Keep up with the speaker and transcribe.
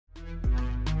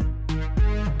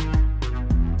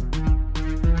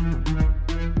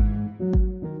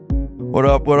What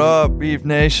up, Beef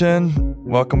Nation?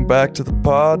 Welcome back to the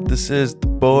pod. This is the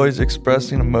boys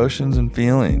expressing emotions and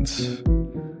feelings.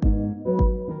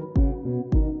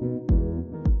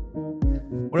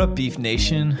 What up, Beef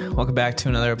Nation? Welcome back to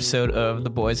another episode of the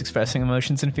boys expressing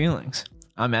emotions and feelings.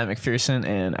 I'm Matt McPherson,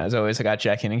 and as always, I got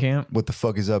Jack Hinnenkamp. What the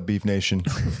fuck is up, Beef Nation?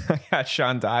 I got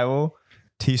Sean Dywell.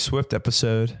 T Swift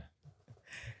episode.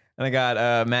 And I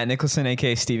got Matt Nicholson,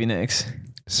 a.k.a. Stevie Nicks.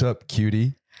 Sup,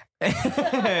 cutie?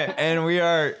 And we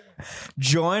are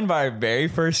joined by our very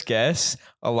first guest,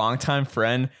 a longtime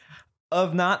friend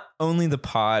of not only the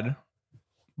pod,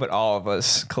 but all of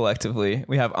us collectively.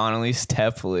 We have Anelise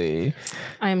Tepley.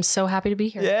 I am so happy to be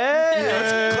here.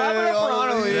 Yeah! Clap it up for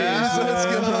Anelise. Yeah,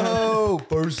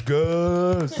 let's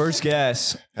go. First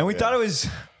guest. And we thought it was...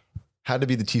 Had to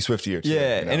be the T Swift year.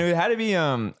 Yeah, and it had to be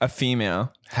a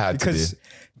female. Because,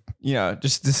 you know,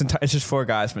 just this entire, it's just four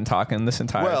guys been talking this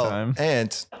entire time.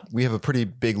 And we have a pretty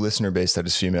big listener base that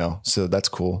is female, so that's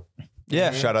cool.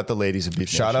 Yeah. Shout out the ladies of Beef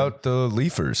shout Nation. out the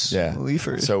Leafers. Yeah.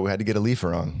 Leafers. So we had to get a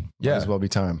Leafer on. Yeah. Might as well be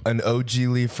time. An OG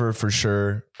Leafer for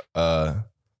sure. A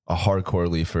hardcore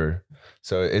Leafer.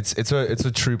 So it's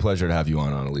a true pleasure to have you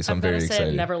on, Annalise. I'm very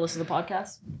excited. Never listen to the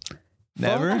podcast.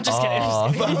 Never? I'm just kidding. I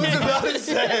was about to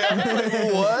say, I'm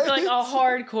like, what? Like a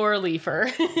hardcore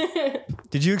leafer.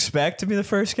 Did you expect to be the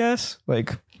first guest?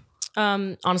 Like,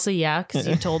 Honestly, yeah, because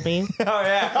you told me oh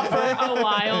yeah, for a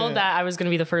while that I was going to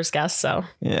be the first guest. So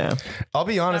yeah. I'll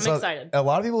be honest. I'm excited. A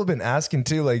lot of people have been asking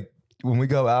too, like when we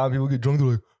go out and people get drunk, they're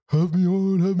like, have me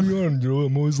on. You know,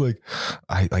 I'm always like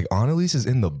Annalise is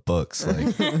in the books.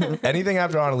 Like anything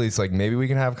after Annalise, like maybe we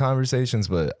can have conversations,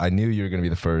 but I knew you were going to be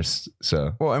the first.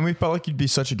 So, Well, and we felt like you'd be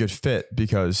such a good fit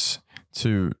because,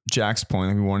 to Jack's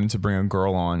point, we wanted to bring a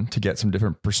girl on to get some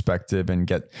different perspective and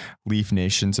get Leaf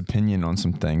Nation's opinion on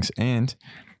some things. And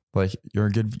like, you're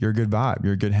a good vibe.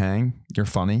 You're a good hang. You're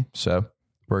funny. So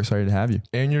we're excited to have you.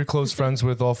 and you're close friends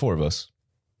with all four of us.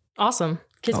 awesome.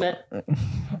 Kismet.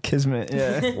 Kismet,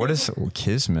 yeah. What is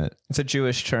kismet? It's a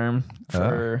Jewish term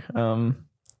for,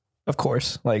 of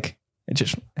course, like it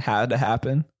just had to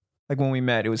happen. Like when we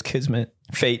met, it was kismet,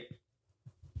 fate.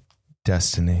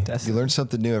 Destiny. You learn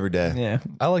something new every day. Yeah.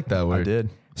 I like that word. I did.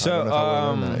 I don't know if I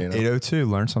would've known that, you know? 802,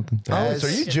 learn something. Oh, so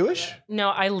are you Jewish? No,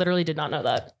 I literally did not know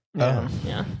that. Yeah.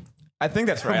 Yeah. I think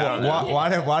that's right. I don't know.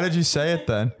 Why did you say it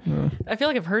then? I feel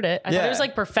like I've heard it. I thought it was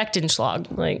like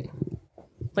Perfektenschlag,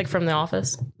 like from The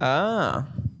Office. Ah,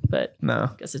 But no.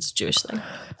 I guess it's a Jewish thing.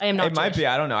 I am not It might Jewish. be.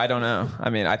 I don't know. I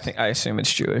mean, I assume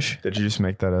it's Jewish. Did you just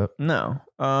make that up? No.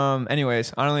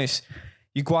 Anyways, Annalise,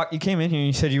 you came in here and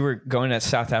you said you were going to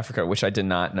South Africa, which I did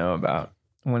not know about.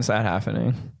 When's that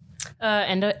happening?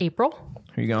 End of April.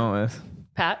 Who are you going with?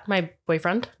 Pat, my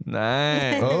boyfriend.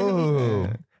 Nice. Oh,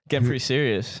 Getting pretty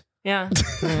serious. Yeah.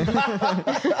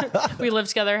 We live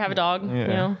together, have a dog, you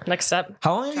know, next step.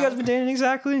 How long have you guys been dating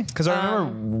exactly? Because I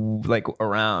remember like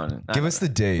around. give us the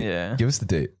date. Yeah. Give us the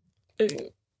date.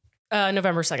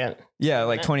 November 2nd. Yeah,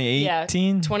 like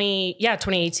 2018.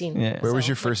 2018. Yeah. Where was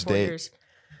your like first 4 date? years.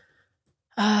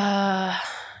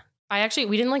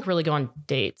 We didn't like really go on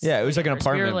dates. Yeah, it was like an first.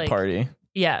 We were, apartment like- party.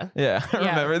 Yeah. Yeah,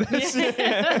 I remember this.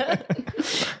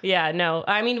 Yeah, no.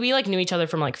 I mean, we like knew each other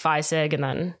from like Phi Sig and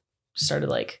then started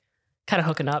like kind of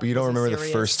hooking up. But you don't This is remember the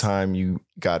serious. first time you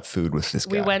got food with this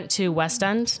guy? We went to West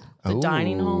End, the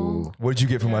dining hall. What did you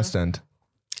get from West End?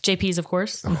 JP's, of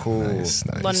course. Oh, Nice.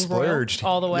 London Royal, splurged.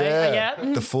 all the way. Yeah.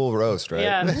 The full roast, right?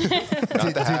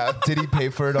 Yeah. Did he pay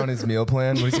for it on his meal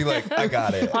plan? Was he like, I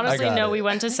got it? Honestly, I got no. it. We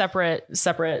went to separate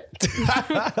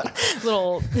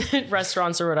little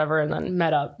restaurants or whatever, and then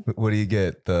met up. What do you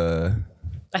get? The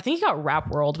I think he got Rap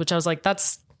World, which I was like,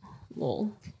 that's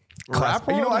well, Rap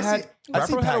You know, World I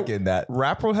see World Pac in that.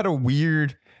 Rap World had a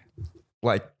weird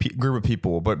like group of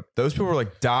people, but those people were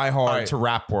like die hard right. to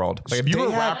Rap World. Like if you They were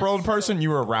a had- Rap World person,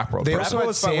 you were a Rap World They person. also Rap had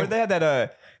was fun. Where they had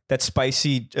that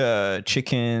spicy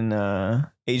chicken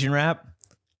Asian wrap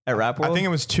at Rap World. I think it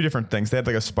was two different things. They had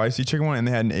like a spicy chicken one and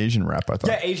they had an Asian wrap, I thought.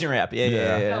 yeah, Asian wrap.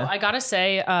 Yeah. No, I gotta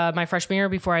say, my freshman year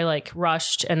before I like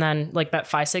rushed and then like met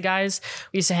FISA guys,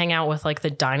 we used to hang out with like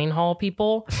the dining hall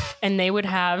people, and they would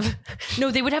have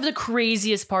the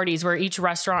craziest parties where each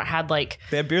restaurant had like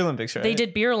They had beer Olympics, right? they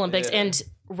did beer Olympics, and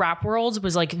Rap World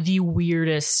was like the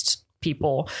weirdest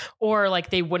people, or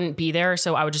like they wouldn't be there,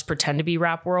 so I would just pretend to be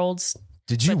Rap Worlds.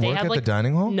 Did you But they work had, at like- the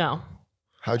dining hall? No,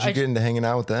 How'd you get into hanging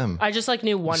out with them? I just like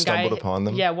knew one guy. Stumbled upon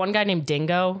them? Yeah, one guy named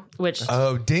Dingo, which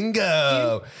Oh,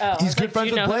 Dingo. He's good like, do friends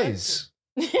you with know Blaze.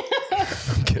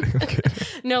 I'm kidding.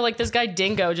 no, like this guy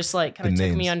Dingo just like kind of The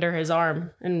took me names. under his arm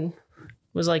and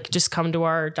was like, just come to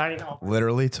our dining hall.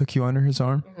 Literally took you under his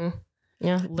arm.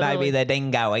 Yeah, literally. the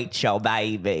dingo ate your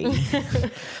baby.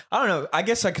 I don't know. I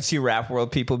guess I could see rap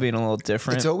world people being a little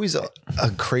different. It's always a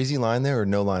crazy line there or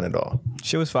no line at all.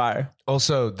 Shit was fire.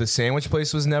 Also, the sandwich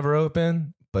place was never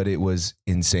open, but it was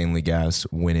insanely gassed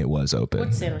when it was open.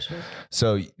 What's sandwich food?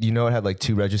 So it had like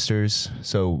 2 registers.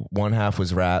 So one half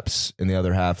was wraps and the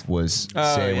other half was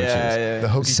sandwiches. The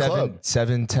Hoagie Club.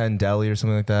 710 Deli or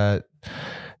something like that.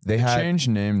 They had changed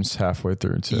names halfway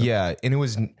through too. Yeah,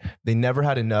 and they never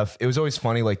had enough. It was always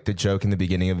funny, like the joke in the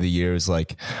beginning of the year is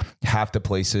like half the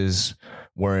places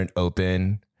weren't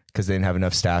open because they didn't have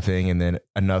enough staffing, and then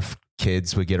enough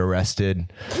kids would get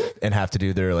arrested and have to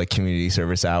do their like community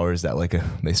service hours that like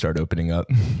they start opening up.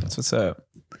 That's what's up.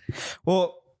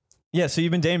 Well, yeah. So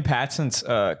you've been dating Pat since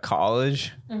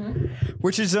college,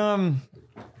 which is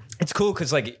it's cool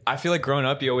because like I feel like growing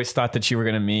up, you always thought that you were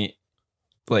gonna meet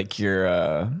like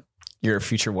your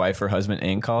future wife or husband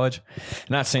in college.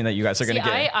 Not saying that you guys are gonna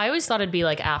get. I always thought it'd be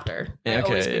like after. I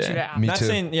always pictured it after. Me Not too.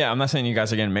 saying, I'm not saying you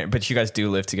guys are getting married, but you guys do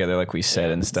live together, like we said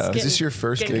and stuff. Is this your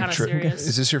first getting big kinda trip? serious.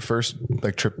 Is this your first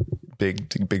like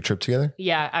big trip together?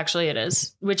 Yeah, actually it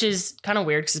is, which is kind of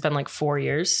weird because it's been like 4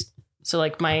 years. So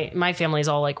like my family's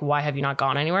all like, why have you not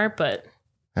gone anywhere? But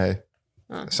Hey,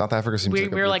 South Africa seems we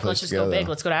like a were good like, place let's just to go big. though.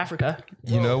 Let's go to Africa.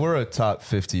 We're a top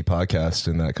 50 podcast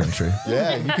in that country.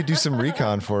 Yeah, you could do some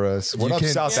recon for us. What up,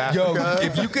 South Africa?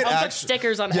 If you could I'll put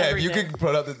stickers on everything. if you could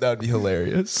put up that'd be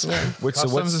hilarious.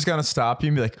 Someone's just gonna stop you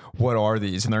and be like, "What are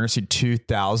these?" And they're gonna see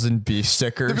 2,000 beef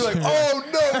stickers. They'd be like, "Oh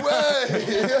no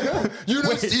way! You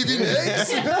know Stevie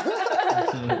Nicks?"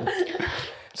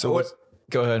 So what?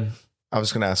 Go ahead. I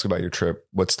was going to ask about your trip.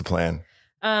 What's the plan?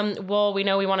 Well, we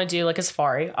know we want to do like a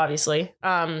safari, obviously.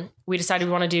 We decided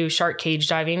we want to do shark cage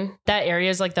diving. That area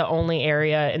is like the only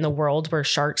area in the world where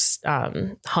sharks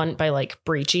hunt by like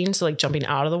breaching, so like jumping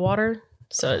out of the water.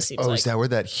 So it seems Oh, like is that where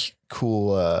that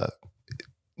cool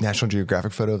National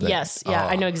Geographic photo of that? yes, yeah,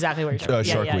 I know exactly where you're talking.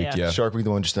 Shark Week, yeah. Shark Week, the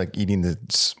one just like eating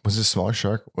was it a smaller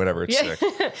shark? Whatever, it's Yeah.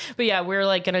 sick. But yeah, we're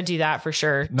like gonna do that for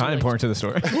sure. Not Do, important to the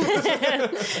story.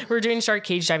 like, we're doing shark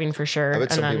cage diving for sure. I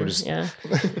bet some and people then,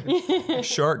 just- yeah.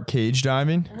 Shark cage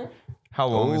diving. How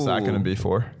long is that going to be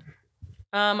for?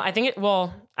 I think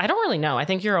I don't really know. I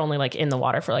think you're only like in the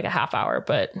water for like a half hour,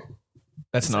 but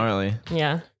That's gnarly.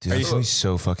 yeah. Dude, that's gonna be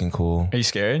so fucking cool. Are you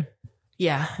scared?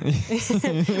 Yeah.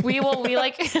 we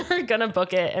like are gonna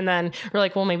book it and then we're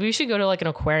like, well, maybe we should go to like an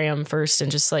aquarium first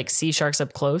and just like see sharks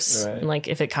up close. Right. And like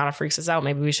if it kind of freaks us out,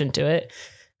 maybe we shouldn't do it.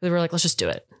 But we're like, let's just do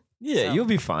it. Yeah, So, you'll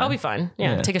be fine. I'll be fine.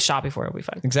 Yeah, Yeah. take a shot before it'll be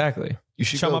fine. Exactly. You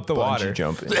should chum go up the bungee water.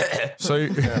 jumping. So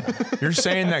you're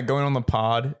saying that going on the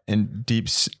pod and deep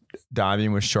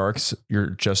diving with sharks, you're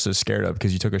just as scared of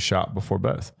because you took a shot before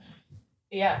both.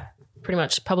 Yeah. Pretty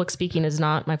much public speaking is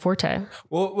not my forte.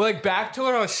 Well, like back to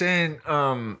what I was saying,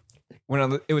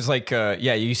 when it was like,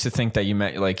 you used to think that you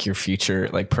met like your future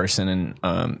like person in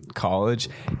college.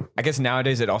 I guess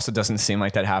nowadays it also doesn't seem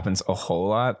like that happens a whole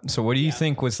lot. So what do you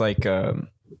think was like,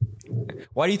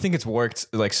 why do you think it's worked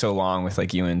like so long with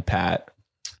like you and Pat?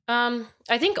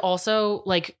 I think also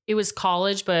like it was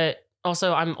college, but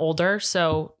also I'm older.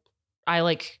 So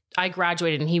I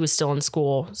graduated and he was still in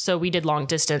school. So we did long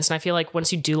distance. And I feel like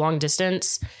once you do long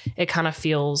distance, it kind of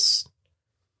feels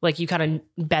like you kind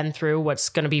of been through what's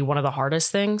going to be one of the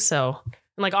hardest things. So, and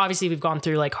like, obviously we've gone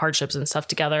through like hardships and stuff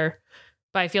together,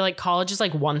 but I feel like college is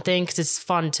like one thing because it's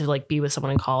fun to like be with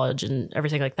someone in college and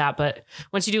everything like that. But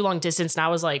once you do long distance, and I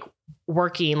was like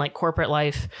working like corporate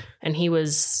life and he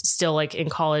was still like in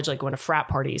college, like going to frat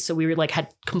parties. So we were like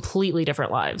had completely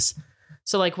different lives.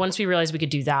 So like once we realized we could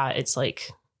do that, it's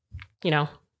like,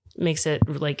 makes it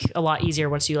like a lot easier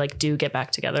once you like do get back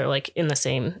together, like in the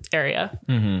same area.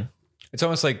 Mm-hmm. It's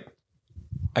almost like,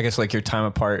 I guess like your time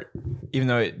apart, even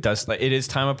though it is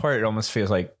time apart, it almost feels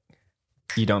like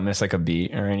you don't miss like a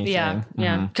beat or anything. Yeah.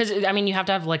 Yeah. Cause I mean, you have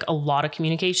to have like a lot of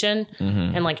communication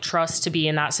and like trust to be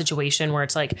in that situation where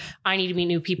it's like, I need to meet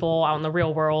new people out in the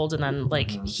real world. And then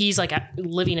like, he's like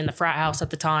living in the frat house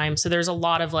at the time. So there's a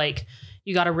lot of like,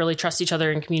 you got to really trust each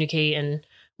other and communicate. And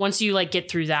once you like get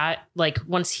through that, like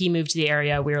once he moved to the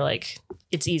area, we were like,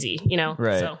 it's easy,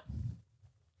 Right. So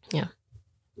yeah.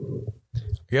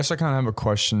 I guess I kind of have a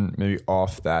question maybe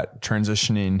off that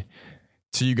transitioning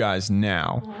to you guys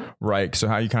now, right? So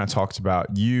how you kind of talked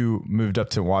about you moved up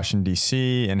to Washington,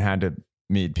 D.C. and had to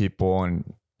meet people.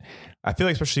 And I feel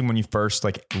like especially when you first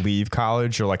like leave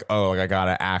college, you're like, oh, like I got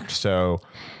to act so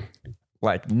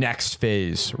like next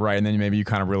phase, right? And then maybe you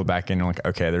kind of reel back in and like,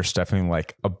 okay, there's definitely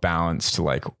like a balance to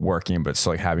like working, but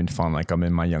still like having fun. Like I'm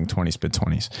in my young 20s, mid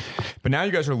 20s. But now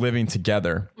you guys are living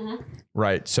together,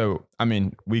 right? So, I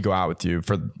mean, we go out with you.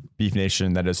 For Beef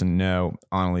Nation that doesn't know,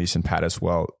 Anelise and Pat as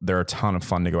well, they're a ton of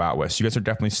fun to go out with. So you guys are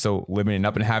definitely still living it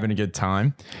up and having a good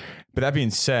time. But that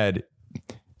being said,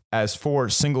 as for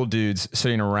single dudes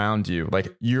sitting around you,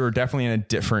 like you're definitely in a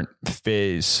different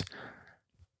phase,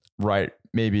 right?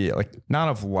 Maybe like not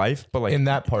of life, but like In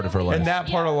that part of her life. in that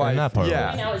part of life. In that part of yeah.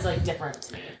 life. Now is like different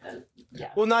to me than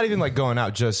Well, not even like going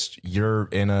out, just you're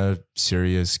in a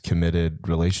serious, committed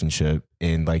relationship.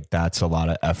 And like that's a lot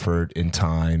of effort and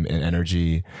time and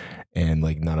energy. And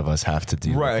like none of us have to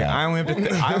do Right. Like, that. I only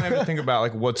have to think about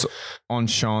like what's on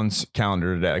Sean's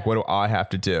calendar today. Like what do I have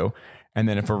to do? And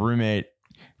then if a roommate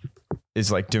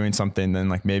is like doing something, then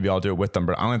like maybe I'll do it with them.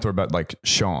 But I only have to worry about like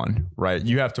Sean, right?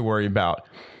 You have to worry about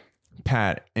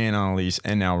Pat and Anelise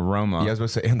and now Roma. You guys were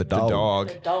saying the dog.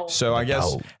 The dog. So I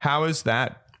guess dog. how has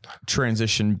that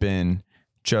transition been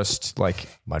just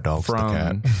like My dog's the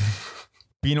cat. from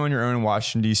being on your own in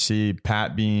Washington, D.C.,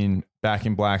 Pat being back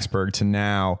in Blacksburg to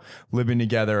now living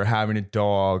together, having a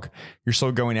dog? You're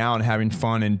still going out and having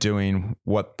fun and doing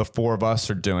what the four of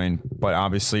us are doing. But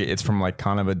obviously it's from like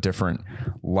kind of a different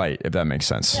light, if that makes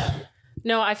sense. Yeah.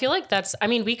 No, I feel like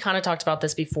we kind of talked about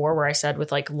this before where I said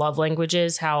with like love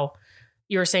languages, how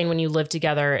you were saying when you live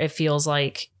together, it feels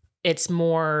like it's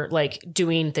more like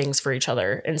doing things for each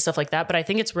other and stuff like that. But I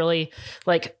think it's really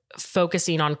like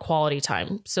focusing on quality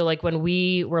time. So like when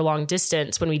we were long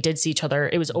distance, when we did see each other,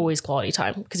 it was always quality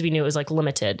time because we knew it was like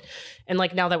limited. And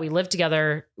like now that we live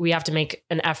together, we have to make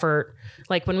an effort.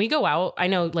 Like when we go out, I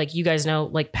know like you guys know,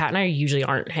 like Pat and I usually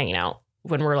aren't hanging out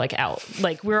when we're like out.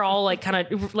 Like we're all like kind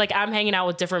of like I'm hanging out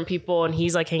with different people and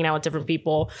he's like hanging out with different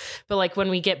people. But like when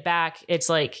we get back, it's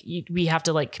like we have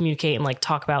to like communicate and like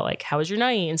talk about like how was your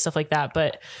night and stuff like that.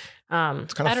 But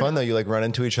It's kind of fun though. You like run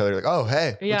into each other like, oh,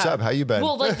 hey, what's up? How you been?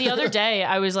 Well, like the other day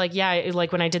I was like, yeah,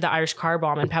 like when I did the Irish car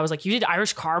bomb and Pat was like, you did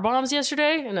Irish car bombs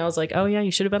yesterday? And I was like, oh yeah,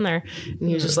 you should have been there. And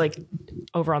he was just like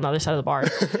over on the other side of the bar.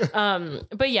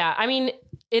 But yeah, I mean,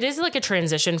 it is like a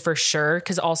transition for sure.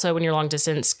 Cause also when you're long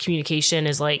distance, communication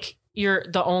is like,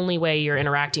 the only way you're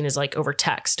interacting is like over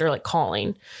text or like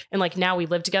calling. And like now we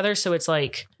live together. So it's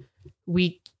like,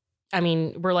 we're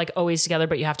like always together,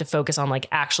 but you have to focus on like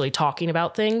actually talking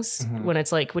about things. When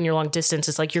it's like, when you're long distance,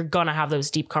 it's like, you're going to have those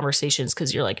deep conversations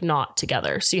cause you're like not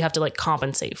together. So you have to like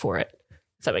compensate for it.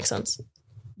 If that makes sense.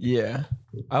 Yeah.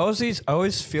 I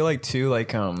always feel like too,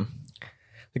 like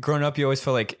growing up, you always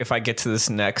feel like if I get to this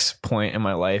next point in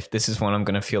my life, this is when I'm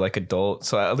going to feel like adult.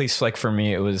 So at least like for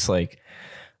me, it was like,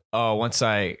 oh, once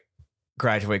I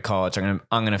graduate college, I'm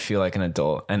going to feel like an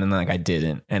adult. And then like I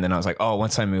didn't. And then I was like, oh,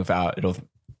 once I move out, it'll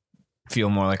feel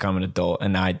more like I'm an adult.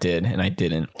 And I did, and I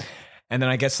didn't. And then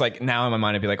I guess like now in my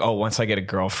mind, I'd be like, oh, once I get a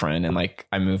girlfriend and like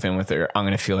I move in with her, I'm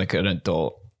going to feel like an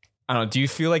adult. I don't know. Do you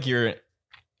feel like you're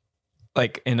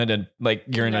like an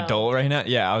adult right now?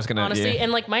 Yeah, I was gonna honestly,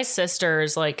 and like my sister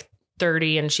is like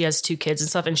 30 and she has 2 kids and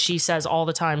stuff, and she says all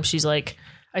the time, she's like,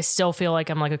 I still feel like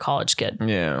I'm like a college kid.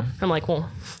 Yeah. I'm like, well,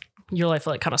 your life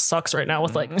like kind of sucks right now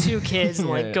with like 2 kids and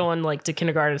like going like to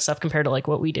kindergarten and stuff compared to like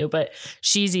what we do. But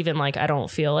she's even like, I don't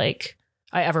feel like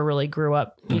I ever really grew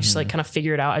up. You just like kind of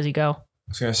figure it out as you go. I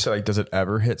was gonna say, like, does it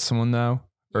ever hit someone though?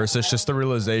 Or is this just the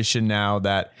realization now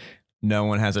that no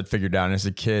one has it figured out? And as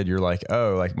a kid, you're like,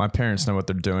 oh, like my parents know what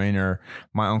they're doing, or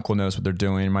my uncle knows what they're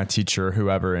doing, my teacher,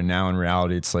 whoever. And now in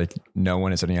reality, it's like no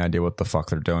one has any idea what the fuck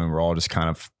they're doing. We're all just kind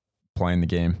of playing the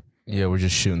game. Yeah, we're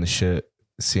just shooting the shit,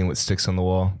 seeing what sticks on the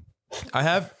wall.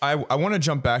 I want to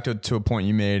jump back to a point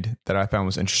you made that I found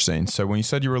was interesting. So when you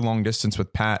said you were long distance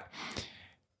with Pat,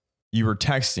 you were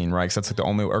texting, right? Because that's like the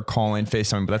only, or calling,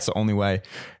 FaceTime, but that's the only way.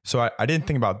 So I didn't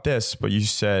think about this, but you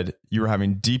said you were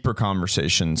having deeper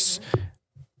conversations.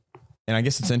 And I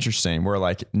guess it's interesting where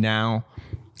like now,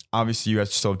 obviously you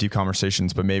guys still have deep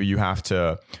conversations, but maybe you have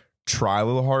to try a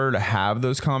little harder to have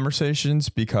those conversations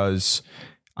because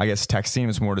I guess texting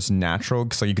is more just natural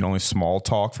because like you can only small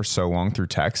talk for so long through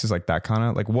text. Is like that kind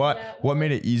of like what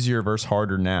made it easier versus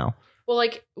harder now? Well,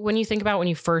 like when you think about when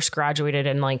you first graduated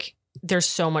and like there's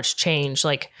so much change.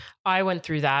 Like I went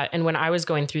through that. And when I was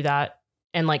going through that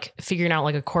and like figuring out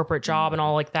like a corporate job and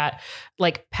all like that,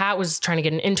 like Pat was trying to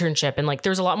get an internship and like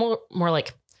there's a lot more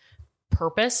like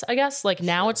purpose, I guess. Like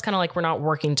now it's kind of like we're not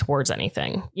working towards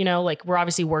anything, you know, like we're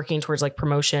obviously working towards like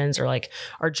promotions or like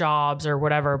our jobs or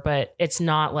whatever, but it's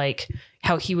not like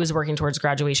how he was working towards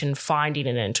graduation, finding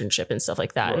an internship and stuff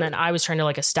like that. Right. And then I was trying to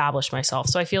like establish myself.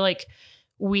 So I feel like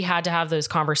we had to have those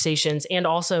conversations and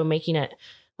also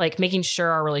making sure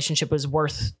our relationship was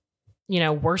worth,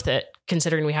 worth it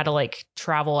considering we had to like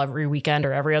travel every weekend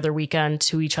or every other weekend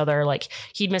to each other. Like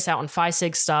he'd miss out on Phi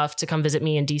Sig stuff to come visit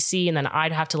me in DC. And then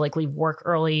I'd have to like leave work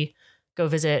early, go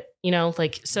visit,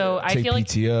 so I Take feel like,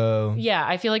 PTO. yeah,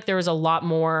 I feel like there was a lot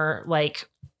more like,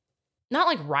 not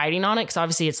like riding on it. Cause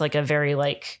obviously it's like a very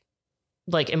like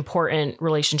important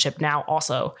relationship now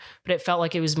also, but it felt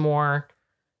like it was more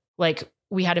like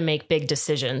we had to make big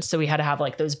decisions. So we had to have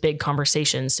like those big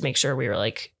conversations to make sure we were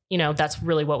like, that's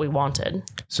really what we wanted.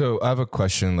 So I have a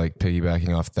question, like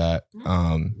piggybacking off that.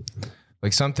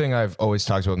 Like something I've always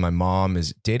talked about with my mom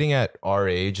is dating at our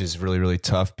age is really, really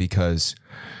tough because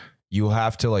you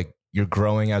have to like, you're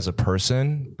growing as a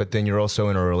person, but then you're also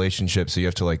in a relationship. So you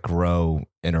have to like grow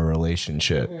in a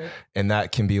relationship. Mm-hmm. And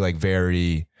that can be like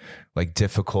very like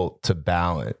difficult to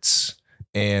balance.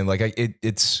 And like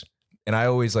it's, and I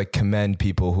always like commend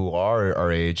people who are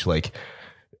our age, like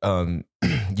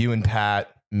you and Pat,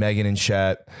 Megan and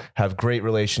Chet have great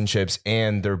relationships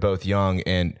and they're both young.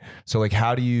 And so like,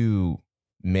 how do you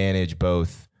manage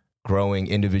both growing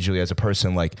individually as a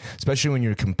person, like, especially when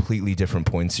you're completely different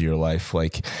points of your life,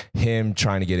 like him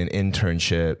trying to get an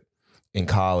internship in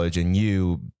college and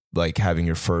you like having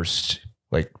your first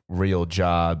like real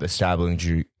job,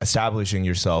 establishing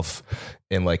yourself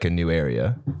in like a new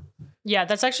area? Yeah,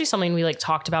 that's actually something we like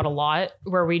talked about a lot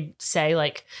where we'd say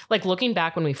like looking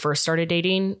back when we first started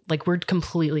dating, like we're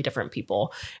completely different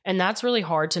people. And that's really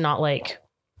hard to not like,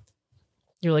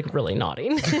 you're like really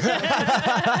nodding. Not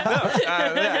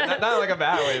like a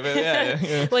bad way, but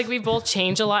yeah. Like we both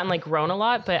changed a lot and like grown a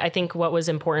lot. But I think what was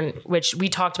important, which we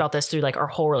talked about this through like our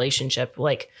whole relationship,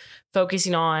 like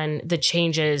focusing on the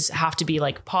changes have to be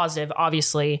like positive,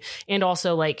 obviously. And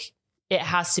also like it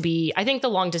has to be, I think the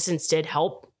long distance did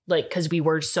help. Like, cause we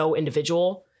were so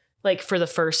individual, like for the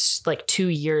first like 2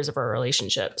 years of our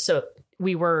relationship. So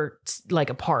we were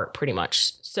like apart pretty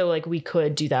much. So like we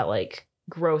could do that like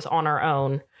growth on our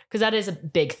own. Cause that is a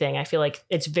big thing. I feel like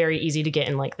it's very easy to get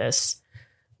in like this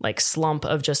like slump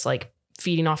of just like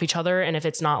feeding off each other. And if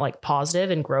it's not like positive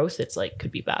and growth, it's like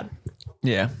could be bad.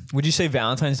 Yeah. Would you say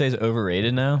Valentine's Day is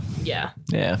overrated now? Yeah.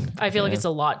 Yeah. I feel like it's a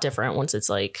lot different once it's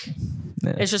like,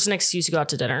 it's just an excuse to go out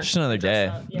to dinner. Just another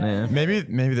day. Yeah. Maybe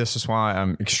this is why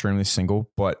I'm extremely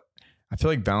single, but I feel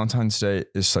like Valentine's Day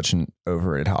is such an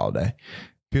overrated holiday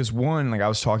because one, like I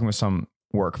was talking with some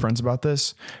work friends about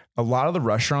this. A lot of the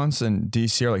restaurants in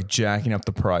DC are like jacking up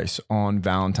the price on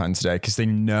Valentine's Day because they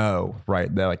know,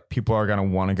 right, that like people are going to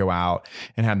want to go out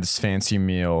and have this fancy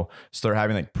meal. So they're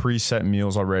having like preset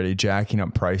meals already, jacking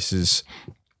up prices.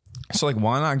 So like,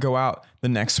 why not go out the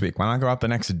next week? Why not go out the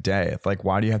next day? Like,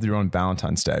 why do you have to do it on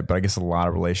Valentine's Day? But I guess a lot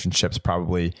of relationships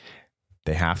probably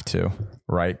they have to,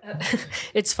 right?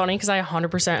 It's funny because I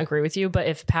 100% agree with you. But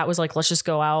if Pat was like, let's just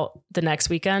go out the next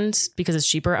weekend because it's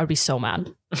cheaper, I would be so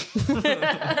mad.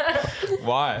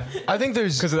 Why? I think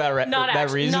there's because of that reasoning. Not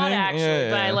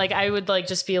actually, but I would like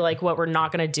just be like, what, we're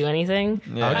not going to do anything.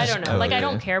 Yeah. I don't know. Like I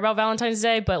don't care about Valentine's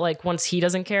Day, but like once he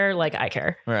doesn't care, like I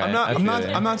care. Right.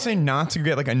 I'm not saying not to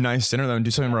get like a nice dinner though and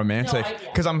do something romantic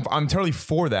because I'm totally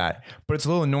for that. But it's a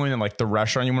little annoying that like the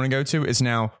restaurant you want to go to is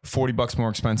now $40 more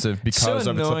expensive because so of it's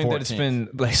the annoying 14th. that it's been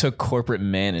like so corporate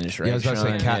managed, right? Yeah, I was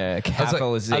about to say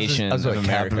capitalization. I was like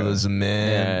capitalism,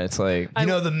 man. Yeah, it's like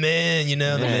the man,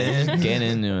 man. Get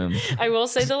into him. I will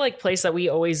say the like place that we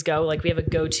always go, like we have a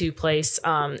go-to place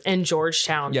in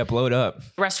Georgetown. Yeah, blow it up.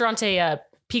 Restaurante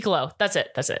Piccolo. That's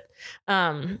it.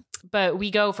 But we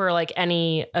go for like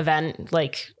any event,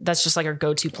 like that's just like our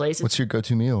go-to place. What's your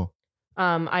go-to meal?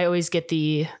 I always get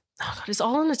it's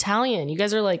all in Italian. You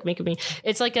guys are like making me.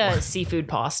 It's like a seafood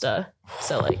pasta.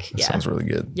 So like, yeah, Sounds really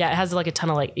good. Yeah, it has like a ton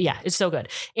of like, yeah, it's so good.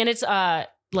 And it's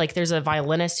like there's a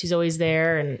violinist who's always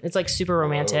there, and it's like super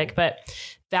romantic. But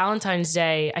Valentine's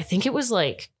Day, I think it was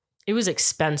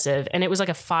expensive, and it was like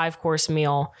a 5-course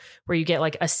meal where you get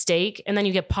like a steak and then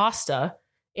you get pasta.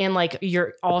 And like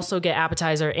you're also get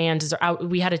appetizer and dessert.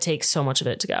 We had to take so much of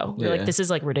it to go. We're like, this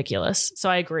is like ridiculous. So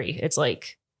I agree. It's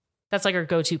like, that's like our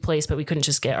go-to place, but we couldn't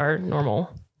just get our normal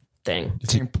thing.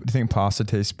 Do you think pasta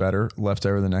tastes better left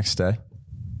over the next day?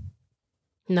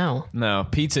 No.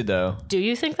 Pizza though. Do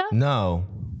you think that? No.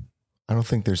 I don't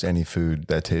think there's any food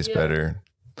that tastes better.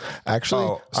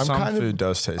 Actually, some food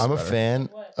does taste better. I'm a fan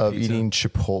of eating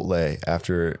Chipotle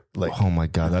after like. Oh my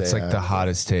God. That's like the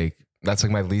hottest take. That's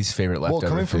like my least favorite leftover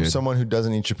coming from food. someone who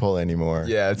doesn't eat Chipotle anymore.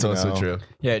 Yeah, it's also true.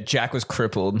 Yeah, Jack was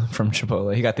crippled from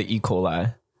Chipotle. He got the E.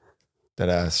 coli. Dead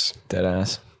ass.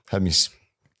 Had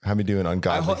me doing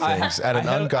ungodly things at an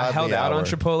ungodly I held out hour. on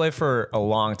Chipotle for a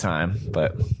long time,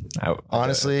 but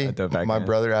honestly, my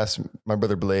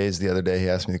brother Blaze the other day, he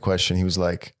asked me the question. He was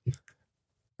like,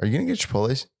 "Are you gonna get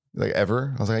Chipotle's?" like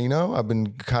ever. I was like, I've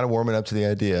been kind of warming up to the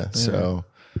idea. So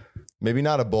maybe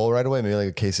not a bowl right away. Maybe like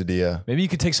a quesadilla. Maybe you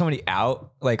could take somebody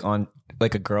out, like on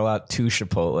like a girl out to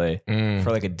Chipotle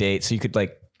for like a date, so you could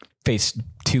like face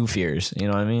two fears. You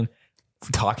know what I mean?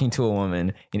 Talking to a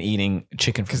woman and eating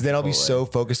chicken. Because then I'll be so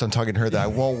focused on talking to her that I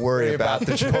won't worry about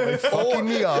the Chipotle fucking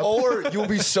me up. Or you'll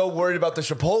be so worried about the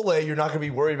Chipotle, you're not going to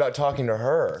be worried about talking to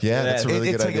her. Yeah, that's a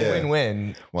really good idea. It's like a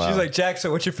win-win. Wow. She's like, Jack,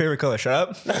 so what's your favorite color? Shut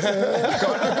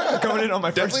up. Going in on my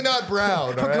Definitely not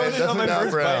brown. All right? going in on my Definitely not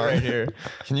first bite brown. right here.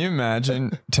 Can you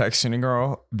imagine texting a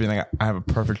girl being like, I have a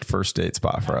perfect first date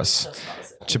spot for us?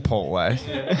 Chipotle.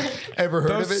 Ever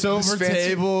heard of Those it? silver This fancy-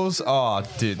 tables. Oh,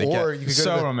 dude, they Or get you could go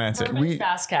so to the- romantic.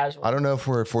 Fast casual. I don't know if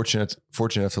we're fortunate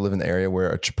enough to live in the area where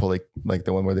a Chipotle, like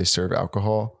the one where they serve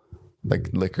alcohol, like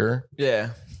liquor. Yeah.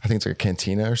 I think it's like a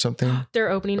cantina or something. They're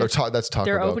opening. Or that's Taco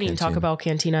They're Bell opening cantina. Taco Bell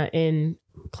Cantina in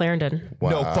Clarendon.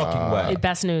 No fucking way.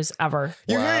 Best news ever.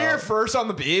 You hear it here first on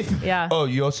the beef. Yeah. Oh,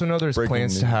 you also know there's Breaking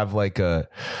plans to news. have like they're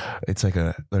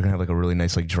gonna have like a really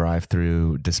nice like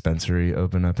drive-through dispensary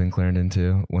open up in Clarendon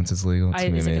too once it's legal. It's Is it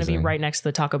gonna going be to be amazing. right next to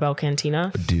the Taco Bell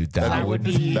Cantina? Dude, that would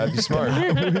be That'd be smart.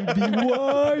 wild.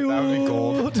 That would be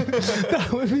gold. That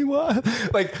would be wild.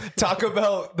 Like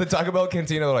the Taco Bell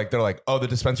Cantina, they're like, oh, the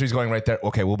dispensary's going right there.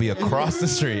 Okay, we'll be across the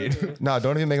street. No,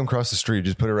 don't even make them cross the street.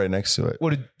 Just put it right next to it.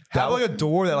 What did Have like a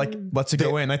door that like lets it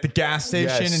go in, like the gas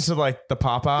station Yes. into like the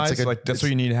Popeyes. It's Like, that's what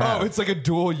you need to have. Oh, it's like a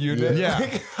dual unit. Yeah.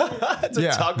 It's a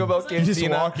Yeah. Taco Bell You Cantina. just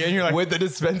walk in, you're like, with the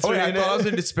dispensary. oh, yeah, I in thought I was it.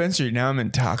 in a dispensary. Now I'm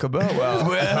in Taco Bell.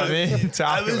 Well, I mean,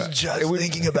 Taco Bell. just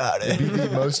thinking about It'd be the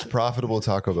most profitable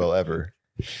Taco Bell ever.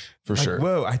 For sure.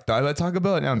 Whoa, I thought about Taco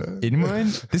Bell. Now I'm in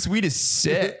one. This weed is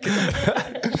sick.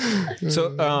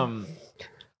 So,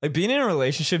 like being in a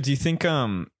relationship, do you think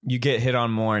you get hit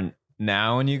on more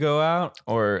now when you go out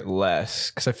or less?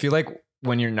 Because I feel like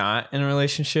when you're not in a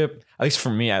relationship, at least for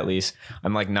me, at least,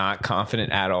 I'm like not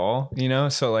confident at all.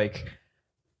 So like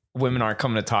women aren't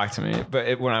coming to talk to me.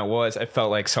 But when I was, I felt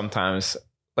like sometimes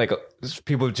like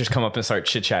people would just come up and start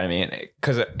chit chatting me,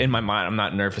 because in my mind, I'm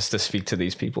not nervous to speak to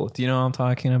these people. Do you know what I'm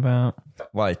talking about?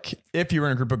 Like, if you were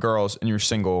in a group of girls and you're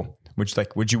single,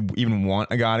 would you even want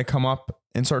a guy to come up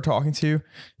and start talking to you?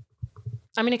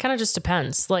 I mean, it kind of just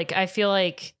depends. Like, I feel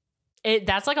like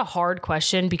that's like a hard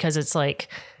question, because it's like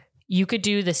you could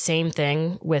do the same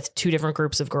thing with two different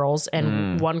groups of girls,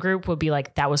 and one group would be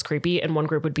like, that was creepy, and one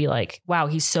group would be like, wow,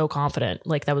 he's so confident,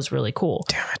 like that was really cool.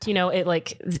 Damn it. It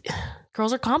like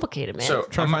girls are complicated, man. So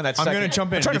trying to find that I'm second, going to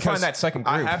jump in. I'm trying to because find that second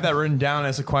I group. have that written down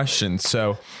as a question.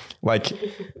 So, like, you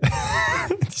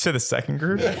said the second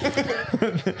group? Is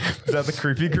that the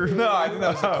creepy group? No, I think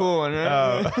that was a cool one,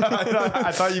 right?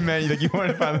 I thought you meant like you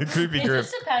wanted to find the creepy It group.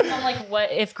 just depends on like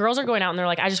what, if girls are going out and they're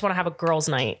like, I just want to have a girls'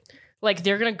 night. Like,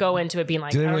 they're gonna go into it being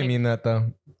like, Do they I don't really even- mean that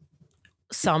though?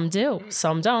 Some do,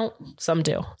 some don't, some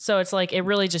do. So it's like, it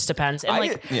really just depends.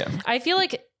 And I feel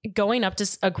like going up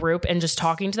to a group and just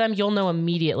talking to them, you'll know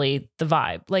immediately the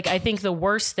vibe. Like, I think the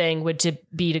worst thing would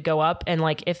be to go up and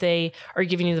like, if they are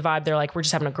giving you the vibe, they're like, we're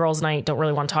just having a girls' night, don't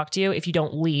really want to talk to you. If you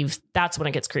don't leave, that's when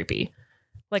it gets creepy.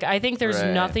 Like, I think there's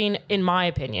nothing, in my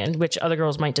opinion, which other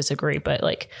girls might disagree, but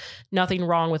like nothing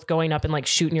wrong with going up and like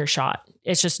shooting your shot.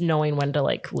 It's just knowing when to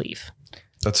like leave.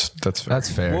 That's fair. That's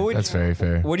fair. What would That's you- very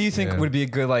fair. What do you think would be a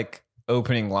good like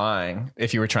opening line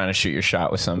if you were trying to shoot your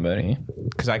shot with somebody?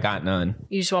 Because I got none.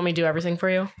 You just want me to do everything for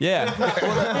you? Yeah.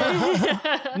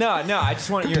 no, I just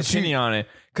want your opinion on it.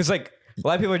 Because like a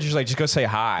lot of people are just like, just go say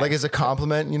hi. Like as a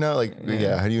compliment, like,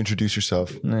 yeah, how do you introduce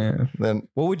yourself? Yeah. Then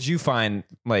What would you find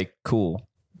like cool?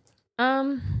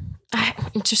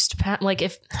 It just depends. Like,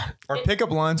 if Are pickup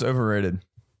lines overrated?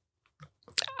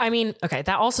 I mean, okay,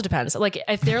 that also depends. Like,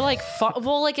 if they're like,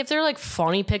 if they're like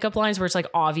funny pickup lines where it's like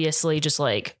obviously just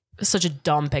like such a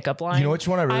dumb pickup line. You know which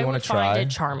one I really want would to try? find it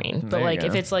charming, but you like go.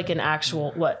 if it's like an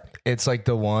actual what? It's like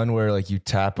the one where like you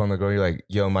tap on the girl, you're like,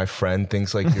 yo, my friend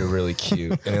thinks like you're really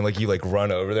cute. And then like you like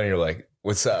run over there and you're like,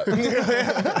 what's up?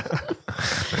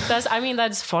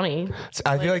 That's funny.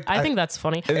 I feel like I think that's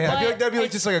funny. I feel But like that'd be like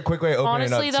it's- just like a quick way of opening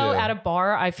honestly it up though, too. at a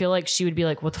bar, I feel like she would be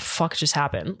like, what the fuck just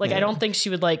happened? Like, I don't think she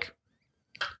would like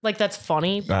that's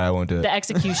funny. I won't do it. The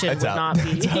execution would not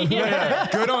be.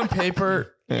 Good on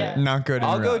paper, Yeah. not good in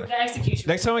I'll real go- life. The execution.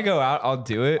 Next time I go out, I'll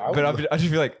do it. But I'll just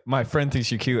be like, my friend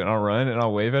thinks you're cute, and I'll run and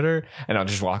I'll wave at her and I'll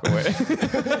just walk away.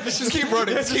 Just keep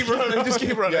running. Just keep running. Just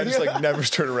keep running. yeah, just like never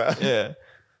turn around. yeah.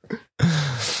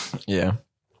 Yeah.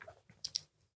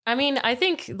 I mean, I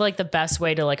think like the best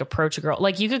way to like approach a girl,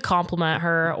 like you could compliment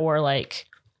her or like,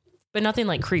 but nothing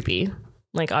like creepy.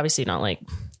 Like obviously not like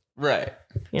Right.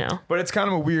 You know, But it's kind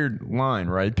of a weird line,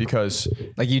 right? Because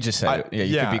Like you just said,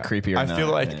 you could be creepy or I not. feel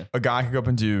like Yeah. a guy could go up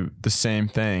and do the same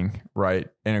thing, right?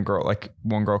 And a girl, like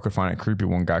one girl could find it creepy,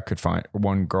 one girl could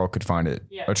find it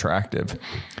attractive.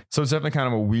 So it's definitely kind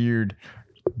of a weird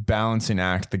balancing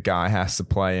act the guy has to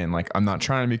play. And like, I'm not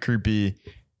trying to be creepy.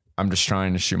 I'm just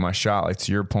trying to shoot my shot, like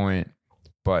to your point,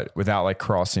 but without like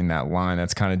crossing that line.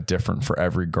 That's kind of different for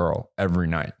every girl every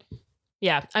night.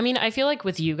 yeah. I mean, I feel like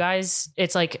with you guys,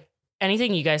 it's like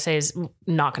anything you guys say is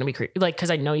not going to be creepy. Like,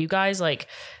 because I know you guys, like,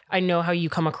 I know how you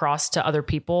come across to other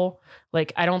people.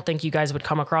 Like, I don't think you guys would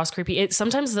come across creepy. It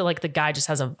sometimes the guy just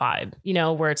has a vibe, you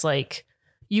know, where it's like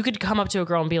you could come up to a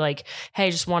girl and be like, hey,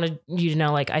 just wanted you to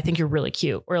know, like, I think you're really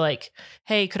cute. Or like,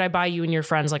 hey, could I buy you and your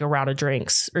friends like a round of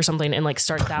drinks or something, and like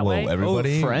start that way.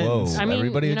 Everybody, friends. I mean,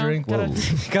 everybody you a know, drink. Whoa.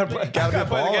 gotta Gotta be a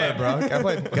baller,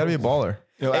 bro. Gotta be a baller.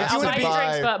 You know, I'll buy you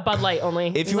drinks, but Bud Light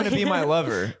only. If you want to be my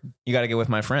lover, you got to get with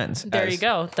my friends. There you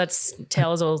go. That's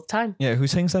tale as old as time. Yeah, who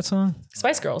sings that song?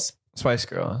 Spice Girls. Spice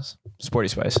Girls. Sporty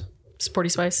Spice. Sporty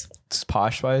Spice. It's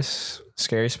Posh Spice.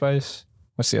 Scary Spice.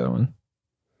 What's the other one?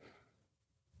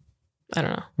 I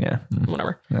don't know. Yeah.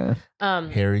 Whatever. Yeah.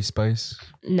 Harry Spice.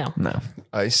 No. No.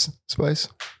 Ice Spice.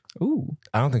 Ooh.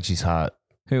 I don't think she's hot.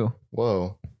 Who?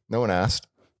 Whoa. No one asked.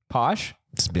 Posh?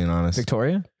 Just being honest.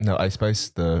 Victoria? No, Ice Spice,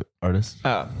 the artist.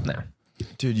 Oh, no.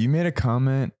 Dude, you made a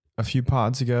comment a few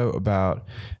pods ago about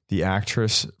the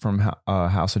actress from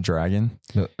House of Dragon.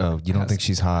 No, oh, you don't think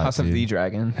she's hot? House of dude. the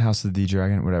Dragon. House of the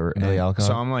Dragon, whatever. Millie And Alcock?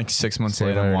 so I'm like 6 months Say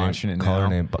later her watching name. it Call now. her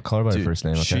name. Call her by her Dude, first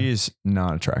name. Okay? She is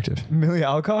not attractive. Millie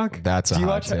Alcock? That's a Do you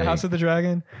hot watch take. House of the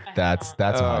Dragon? That's a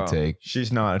hot Oh. take.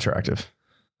 She's not attractive.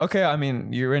 Okay, I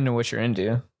mean, you're into what you're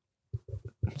into.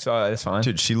 So that's fine.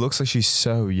 Dude, she looks like she's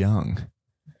so young.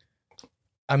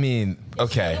 I mean,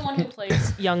 okay. The one who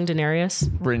plays young Daenerys.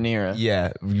 Rhaenyra.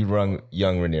 Yeah, you rung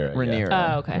young Rhaenyra. Rhaenyra.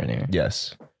 Yeah. Oh, okay. Rhaenyra.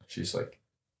 Yes. She's like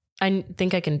I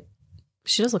think I can.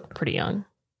 She does look pretty young.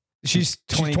 She's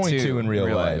 22, She's 22 in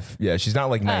real life. Yeah, she's not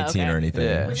like 19 okay. or anything.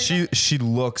 Yeah. she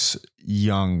looks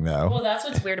young though. Well, that's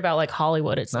what's weird about like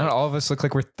Hollywood. It's Not like, all of us look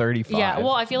like we're 35. yeah.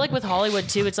 Well, I feel like with Hollywood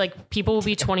too, it's like people will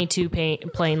be 22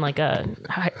 playing like a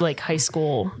high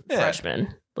school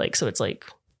freshman. Like, so it's like.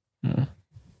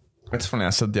 It's funny. I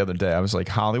said the other day, I was like,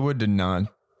 Hollywood did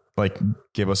not like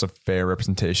give us a fair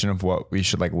representation of what we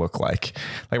should like look like.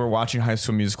 Like we're watching High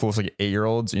School Musical with like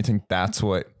 8-year-olds, and you think that's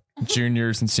what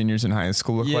juniors and seniors in high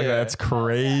school look like? Yeah. That's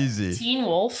crazy. Teen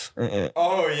Wolf.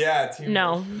 Oh yeah.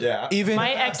 No. Yeah. Even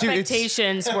My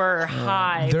expectations were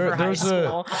high for high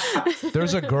school.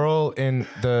 There's a girl in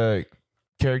the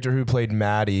character who played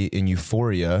Maddie in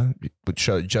Euphoria, which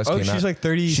just Oh, came out. she's like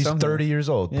 30 She's something. 30 years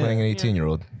old, playing an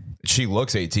 18-year-old. She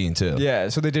looks 18 too. Yeah,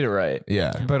 so they did it right.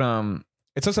 Yeah. But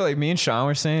it's also like me and Sean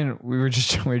were saying we were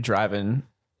driving,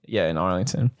 in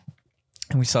Arlington,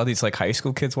 and we saw these like high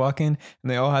school kids walking, and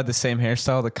they all had the same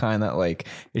hairstyle, the kind that like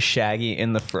is shaggy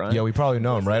in the front. Yeah, we probably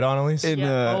know him, right, Annalise?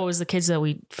 Yeah. Oh, it was the kids that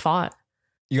we fought.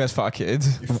 You guys fought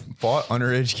kids. Fought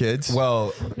underage kids.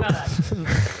 Well,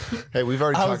 Hey, we've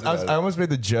already talked about I it. almost made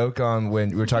the joke on when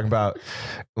we were talking about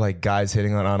like guys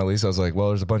hitting on Annalise. I was like, well,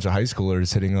 there's a bunch of high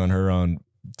schoolers hitting on her on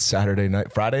Friday night.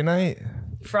 Friday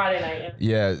night.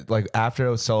 Yeah. Yeah, like after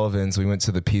O'Sullivan's, we went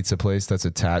to the pizza place that's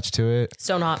attached to it,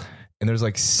 So not. and there's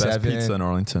like Best 7 pizza in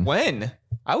Arlington. When?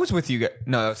 I was with you guys.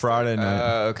 No, that was Friday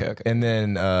night. Okay. and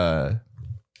then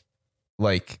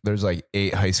like there's like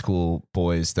 8 high school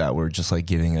boys that were just like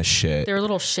giving a shit. They were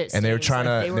little shit. And they were stains. trying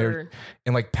Like, to, they were.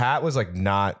 and like Pat was like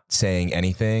not saying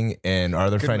anything, and our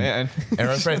other friend, man. and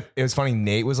our friend, it was funny.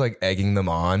 Nate was like egging them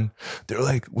on. They're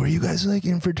like, "Were you guys like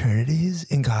in fraternities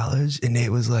in college?" And Nate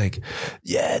was like,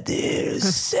 "Yeah, dude, it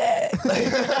was sick."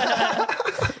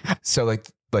 So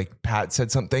like Pat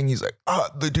said something. He's like, "Oh,"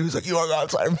 the dude's like, "You want to go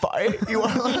outside and fight? You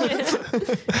want?"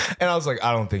 And I was like,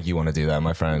 "I don't think you want to do that,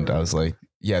 my friend." I was like,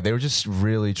 "Yeah, they were just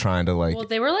really trying to like." Well,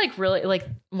 they were like really like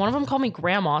one of them called me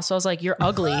grandma, so I was like, "You're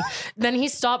ugly." Then he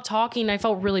stopped talking. I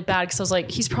felt really bad because I was like,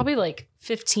 he's probably like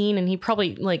 15, and he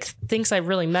probably like thinks I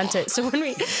really meant it. So when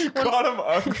Called him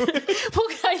ugly. well,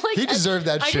 I like He deserved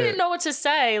that I shit. didn't know what to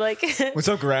say. Like, What's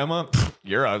up, Grandma?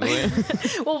 You're ugly.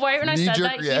 well, right when I said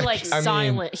Knee-jerk that, he like reaction.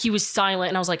 silent. He was silent,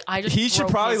 and I was like, I just. He should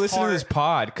broke probably his listen to heart. this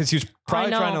pod because he was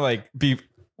probably know. trying to like be.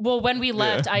 Well, when we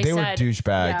left, I They were said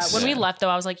douchebags. Yeah, when we left, though,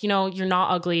 I was like, you're not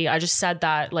ugly. I just said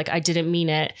that, like, I didn't mean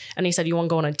it. And he said, you want to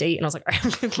go on a date? And I was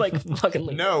like, like, fucking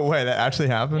leave. No way. That actually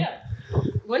happened. Yeah.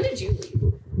 When did you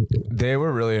leave? They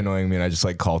were really annoying me, and I just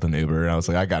like called an Uber, and I was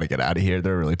like, I gotta get out of here.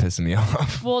 They're really pissing me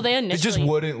off. Well, they initially just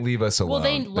wouldn't leave us alone. Well,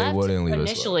 they left wouldn't leave us alone.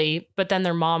 initially, but then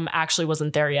their mom actually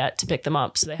wasn't there yet to pick them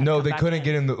up. So they had to come They back couldn't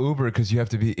get in the Uber because you have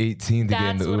to be 18 to get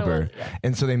in That's the what it Uber. was, yeah.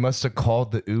 And so they must have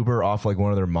called the Uber off like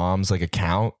one of their mom's like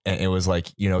account, and it was like,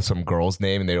 you know, some girl's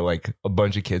name, and they were like a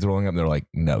bunch of kids rolling up, and they're like,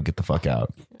 no, get the fuck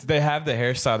out. Do they have the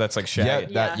hairstyle that's like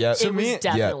shaggy? So it was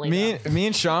definitely Me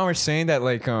and Sean were saying that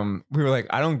like we were like,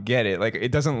 I don't get it. Like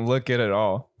it doesn't look good at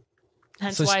all.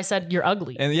 Hence So why I said you're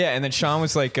ugly. And and then Sean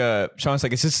was like,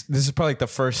 this is probably like the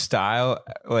first style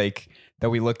like that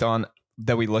we look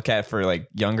at for like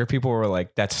younger people. Were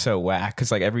like, that's so whack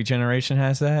because like every generation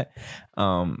has that.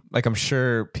 Like I'm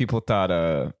sure people thought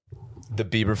The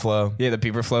Bieber flow. the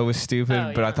Bieber flow was stupid,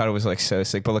 Oh, but I yeah. thought it was like so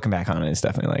sick. But looking back on it, it's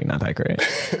definitely like not that great.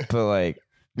 But like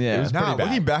yeah, Nah,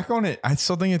 looking back on it, I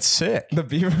still think it's sick. the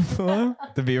Bieber flow,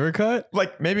 the Bieber cut.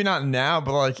 Like maybe not now,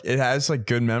 but like it has like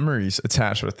good memories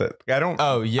attached with it. Like, I don't.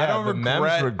 Oh yeah, I don't the memes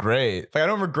regret. were great. Like I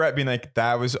don't regret being like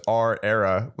that was our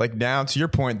era. Like now, to your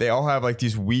point, they all have like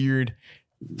these weird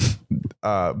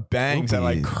bangs that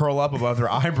like Oopies. curl up above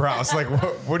their eyebrows. Like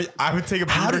what do you, I would take a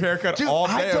Bieber haircut all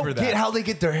day I don't over get that. how they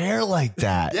get their hair like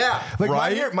that. Yeah, like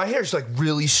right? my hair's like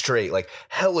really straight, like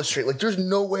hella straight. Like there's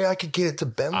no way I could get it to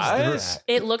bend like that.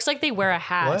 It looks like they wear a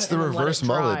hat. It's the and then let reverse it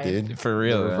mullet, dry. dude. For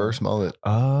real, The though. reverse mullet.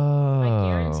 Oh, I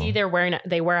guarantee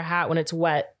they wear a hat when it's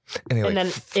wet, and, they, like, and then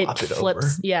it flop flips.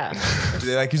 over. Yeah. Do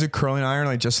they like use a curling iron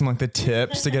like just on like the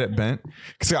tips to get it bent?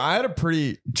 Because I had a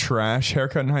pretty trash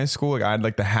haircut in high school. Like I had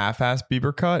like the half-ass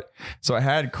Bieber cut, so I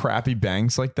had crappy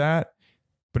bangs like that,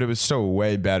 but it was still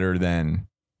way better than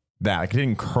that. Like it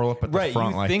didn't curl up at the Right,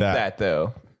 front you like think that. that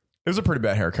though. It was a pretty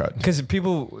bad haircut. Because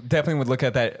people definitely would look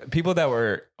at that. People that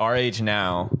were our age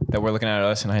now that were looking at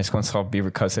us in high school and saw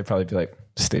Bieber cuts, they'd probably be like,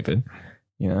 stupid,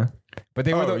 you know. But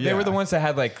they were they were the ones that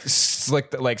had like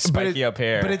slick, like spiky up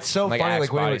hair. But it's so funny, Axe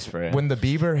like body spray. when the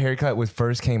Bieber haircut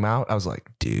first came out, I was like,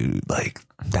 dude, like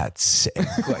that's sick.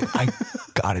 Like I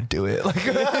gotta do it.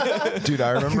 Like, Dude,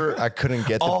 I remember I couldn't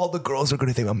get all the girls are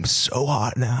gonna think I'm so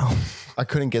hot now. I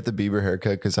couldn't get the Bieber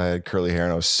haircut because I had curly hair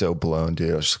and I was so blown,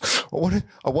 dude. I was just like,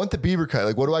 I want the Bieber cut.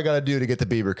 Like, what do I got to do to get the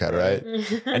Bieber cut, right?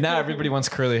 And now everybody wants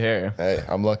curly hair. Hey,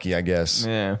 I'm lucky, I guess.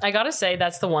 Yeah. I gotta say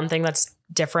that's the one thing that's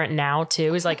different now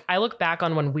too. Is like I look back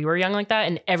on when we were young like that,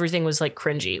 and everything was like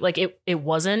cringy. Like it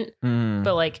wasn't,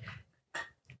 but like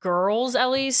girls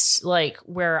at least, like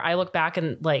where I look back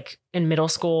and like in middle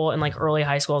school and like early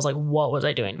high school, I was like, what was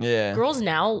I doing? Yeah. Girls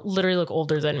now literally look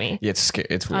older than me. Yeah, it's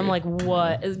weird. I'm like,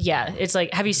 what? Yeah, it's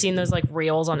like, have you seen those like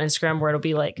reels on Instagram where it'll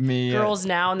be like girls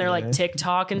now and they're like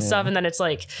TikTok and stuff, and then it's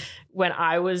like when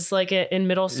I was like in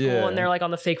middle school and they're like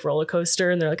on the fake roller coaster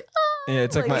and they're like, oh. Yeah,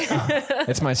 it's like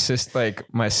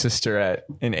my sister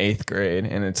in 8th grade,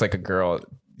 and it's like a girl.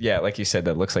 Yeah, like you said,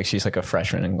 that looks like she's like a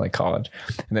freshman in like college,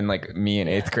 and then like me in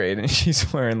 8th grade, and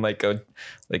she's wearing like a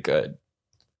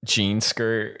jean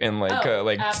skirt and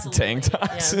absolutely. tank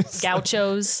tops. Yeah.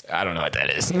 Gauchos. I don't know what that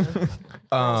is. I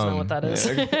don't know what that is.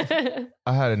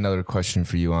 I had another question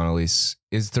for you, Anelise.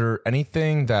 Is there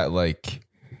anything that like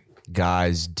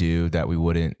guys do that we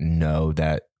wouldn't know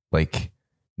that like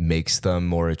makes them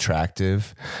more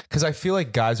attractive? Because I feel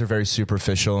like guys are very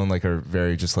superficial and like are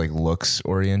very just like looks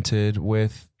oriented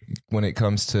when it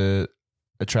comes to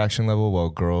attraction level, while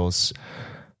girls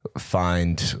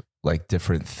find like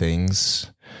different things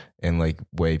and like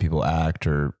way people act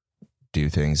or do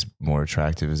things more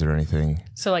attractive. Is there anything?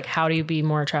 So like, how do you be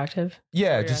more attractive?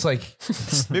 Yeah, just like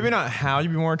Maybe not how you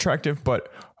be more attractive, but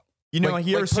you know, like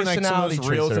you ever seen like some of personality those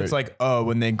reels? traits It's like, oh,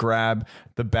 when they grab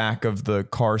the back of the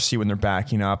car seat when they're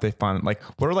backing up, they find like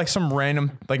what are like some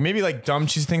random, like maybe like dumb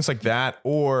cheesy things like that,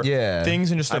 or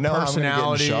things in just I their know how I'm gonna get in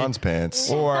personality, Sean's pants.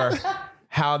 or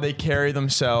how they carry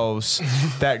themselves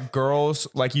that girls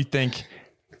like you think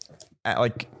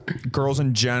like girls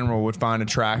in general would find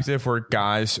attractive, or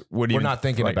guys would even not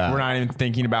thinking like, about. We're not even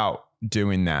thinking about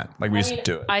doing that. Like we just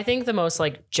do it. I think the most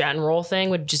like general thing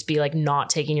would just be like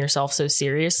not taking yourself so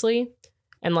seriously.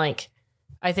 And like,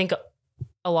 I think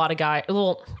a lot of guys,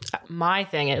 well, my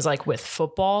thing is like with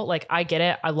football, like I get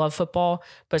it. I love football,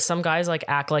 but some guys like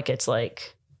act like it's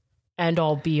like end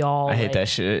all be all. I hate like, that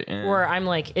shit. Yeah. Where I'm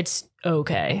like, it's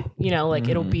okay, you know, like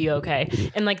it'll be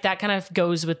okay. And like that kind of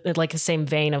goes with like the same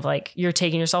vein of like you're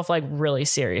taking yourself like really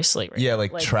seriously. Right?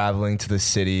 like traveling to the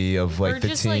city of or like the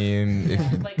just, team.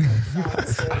 Like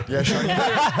Yeah, Sean. You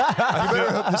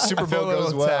better hope the Super Bowl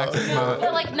goes well.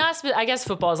 But like I guess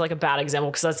football is like a bad example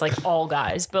because that's like all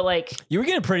guys. But like, You were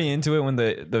getting pretty into it when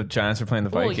the Giants were playing the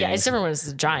well, Vikings. yeah, it's different when it's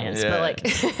the Giants. Yeah. But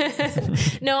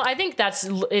like, no, I think it's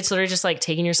literally just like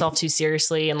taking yourself too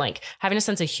seriously and like having a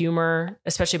sense of humor,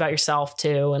 especially about yourself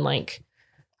too. And like,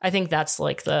 I think that's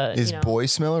like Is boy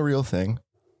smell a real thing?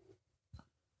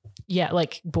 Yeah,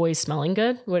 like boys smelling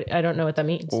good. What I don't know what that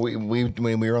means. Well, we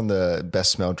when we were on the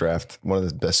best smell draft, one of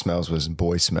the best smells was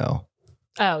boy smell.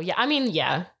 Oh yeah, I mean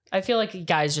yeah, I feel like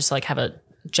guys just like have a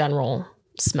general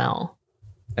smell.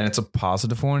 And it's a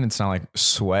positive one. It's not like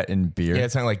sweat and beer. Yeah,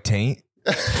 it's not like taint.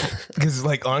 Because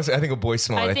like honestly, I think a boy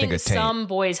smell. I think a taint. Some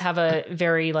boys have a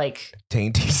very like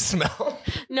Tainty smell.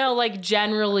 no, like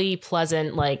generally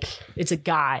pleasant. Like it's a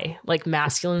guy like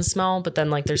masculine smell, but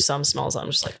then like there's some smells I'm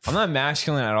just like I'm not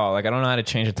masculine at all. Like I don't know how to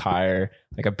change a tire.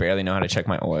 Like I barely know how to check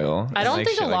my oil. I don't Like,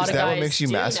 think a shit lot like of that guys what makes you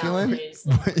do masculine? nowadays.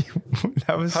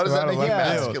 That was How does that make you out of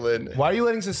left field. masculine? Why are you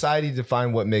letting society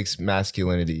define what makes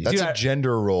masculinity? That's Dude, a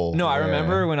gender role. No, I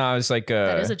remember when I was like,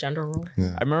 That is a gender role. I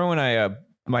remember when I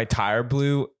my tire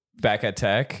blew back at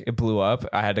Tech. It blew up.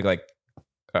 I had to like,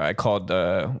 I called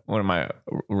one of my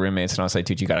roommates and I was like,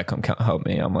 dude, you gotta come help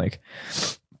me. I'm like,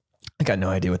 I got no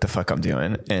idea what the fuck I'm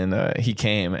doing. And he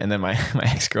came, and then my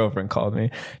ex-girlfriend called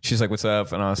me. She's like, what's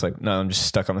up? And I was like, no, I'm just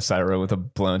stuck on the side of the road with a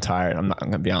blown tire. And I'm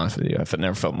gonna be honest with you, I've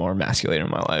never felt more emasculated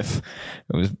in my life.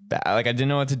 It was bad. Like I didn't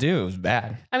know what to do. It was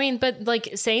bad. I mean, but like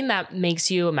saying that makes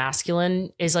you a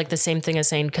masculine is like the same thing as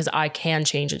saying because I can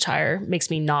change a tire makes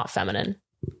me not feminine.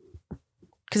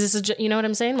 Because it's you know what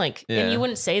I'm saying? Like, Yeah. and you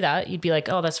wouldn't say that. You'd be like,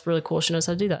 oh, that's really cool. She knows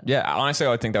how to do that. Yeah, honestly, I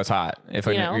would think that was hot. If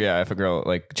You know? if a girl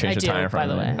like changed I the do, tire in front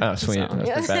by of the me. way. Oh, sweet. So-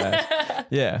 That's badass.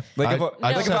 Yeah, like if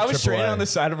I'd I was accept straight AAA. on the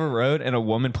side of a road and a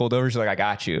woman pulled over, she's like, "I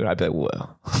got you." I'd be like, "Whoa."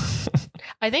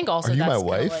 I think also Are you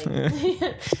that's my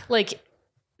kinda like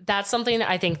that's something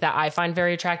I think that I find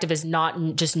very attractive is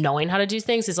not just knowing how to do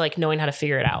things, is like knowing how to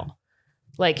figure it out.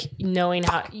 Like knowing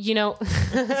how, you know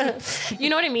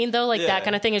what I mean though? Like that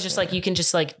kind of thing is just like, you can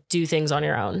just like do things on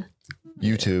your own.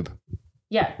 YouTube.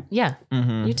 Yeah. Yeah.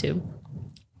 Mm-hmm. YouTube.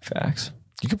 Facts.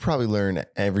 You could probably learn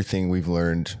everything we've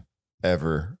learned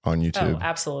ever on Oh, YouTube.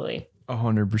 absolutely.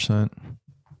 100%.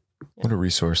 What a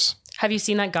resource. Have you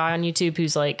seen that guy on YouTube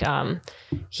who's like,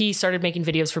 he started making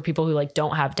videos for people who like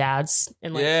don't have dads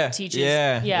and like Yeah, teaches.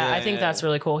 yeah, I think yeah. that's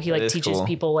really cool. He That like is teaches cool.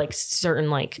 people like certain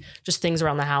like just things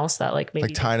around the house that like maybe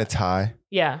Like tying a tie.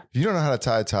 yeah. If you don't know how to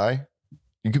tie a tie,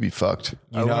 you could be fucked.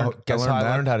 You know, guess how I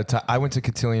learned how to tie. I went to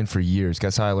Cotillion for years.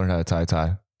 Guess how I learned how to tie a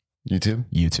tie? YouTube.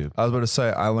 YouTube. I was about to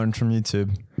say, I learned from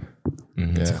YouTube.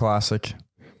 Mhm. It's a Yeah. classic.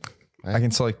 I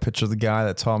can still like picture the guy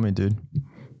that taught me, dude.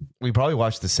 We probably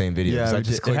watched the same videos. Yeah, I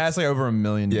just it clicked, has like over 1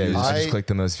 million yeah, views. I just I- clicked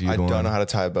the most viewed I one. don't know how to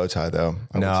tie a bow tie though.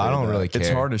 No, I don't really care. It's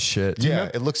hard as shit.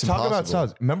 Yeah, it looks Talk impossible. about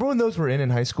styles. Remember when those were in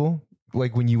high school?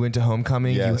 Like when you went to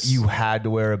homecoming, Yes. you had to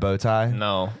wear a bow tie.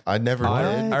 No. I never I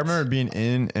did. remember being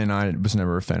in, and I was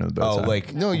never a fan of the bow Oh, tie.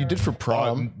 like No, you did for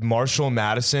prom. Marshall,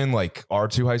 Madison, like our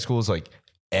two high schools, like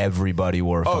everybody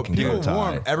wore a oh, fucking people bow tie.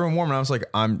 warm, everyone warm, and I was like,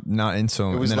 I'm not into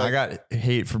them. And was then I like- got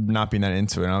hate for not being that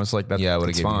into it, and I was like, that's, Yeah, I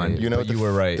would've that's given you fine. hate. You know But what the you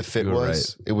were right. The fit You were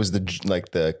was. It was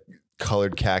the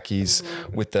colored khakis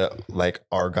with the like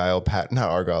Argyle pattern, not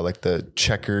Argyle, like the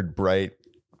checkered bright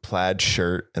plaid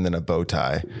shirt, and then a bow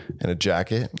tie and a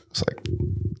jacket. It's like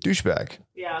douchebag.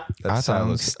 Yeah. That I thought it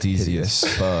looked sounds steezy hideous.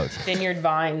 as fuck. Vineyard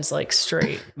Vines like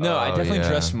straight. No, I Oh, definitely yeah.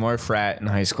 dressed more frat in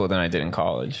high school than I did in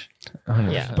college.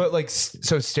 100%. Yeah. But like,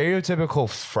 so stereotypical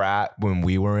frat when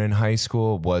we were in high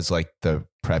school was like the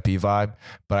preppy vibe.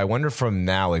 But I wonder from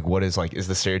now, like, what is like, is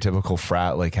the stereotypical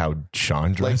frat like how Sean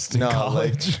Like dressed in no,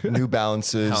 college? like New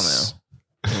Balances,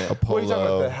 a What are you talking about,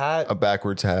 polo, the hat? a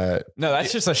backwards hat. No,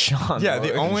 that's just a Sean. Yeah, though.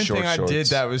 the only short thing I did shorts.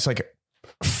 that was like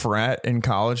frat in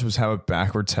college was have a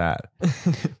backwards hat.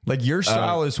 Like your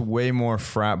style is way more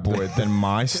frat boy than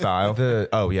my style.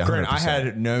 Oh yeah, Granted, I 100%.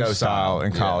 had no style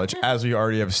in Yeah. college, as we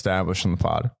already have established on the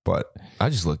pod. But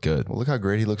I just look good. Well, look how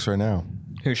great he looks right now.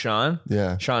 Who, Sean?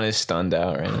 Yeah. Sean is stunned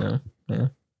out right now. Yeah.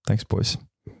 thanks, boys.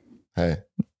 Hey,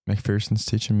 McPherson's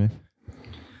teaching me.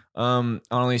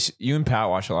 Annalise, you and Pat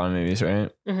watch a lot of movies,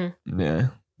 right? Mm-hmm. Yeah.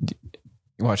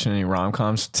 You watching any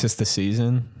rom-coms tis the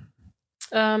season?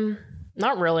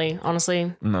 Not really,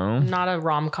 honestly. No. I'm not a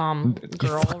rom-com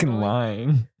girl. You're fucking really.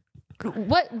 lying.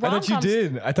 What I thought you rom-coms?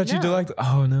 did. I thought you did No. like.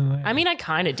 Oh no. I mean, I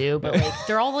kind of do, but like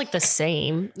they're all like the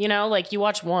same, you know. Like you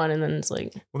watch one and then it's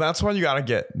like, Well, that's why you got to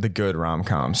get the good rom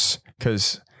coms,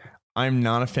 because I'm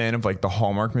not a fan of like the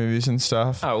Hallmark movies and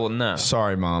stuff. Oh well, no.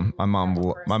 Sorry, mom. My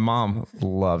mom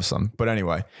loves them. But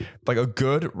anyway, like a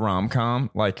good rom-com,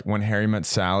 like When Harry Met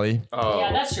Sally. Oh,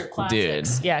 Yeah, that's your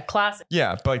classics. dude. Yeah, classic.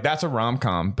 Yeah, but like that's a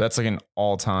rom-com. That's like an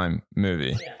all-time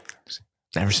movie. Yeah.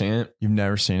 Never seen it. You've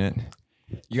never seen it?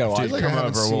 You gotta watch I it. feel like I come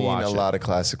haven't over, we'll seen watch a it. lot of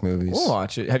classic movies. We'll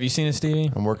watch it. Have you seen it,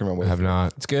 Stevie? I'm working my way. I have through.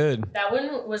 not. It's good. That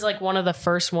one was like one of the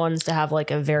first ones to have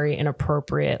like a very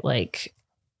inappropriate like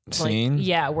Scene?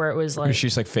 yeah, where it was Where like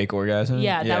she's like fake orgasm.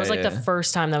 yeah, that was like yeah. the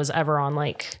first time that was ever on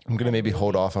like I'm gonna maybe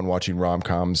hold off on watching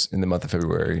rom-coms in the month of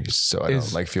February, so I Is-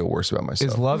 don't like feel worse about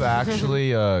myself. Is Love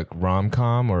Actually a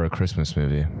rom-com or a Christmas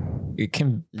movie? It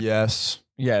can. Yes.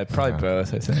 Yeah, probably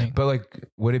both. I think. But like,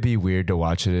 would it be weird to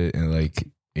watch it in like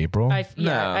April?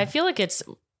 No. I feel like it's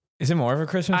Is it more of a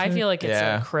Christmas? I movie? feel like it's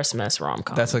yeah. a Christmas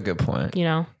rom-com. That's a good point. you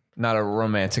know. Not a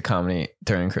romantic comedy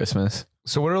during Christmas.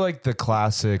 So what are like the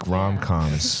classic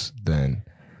rom-coms then?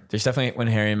 There's definitely When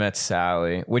Harry Met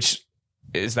Sally, which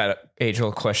is that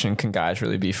age-old question: can guys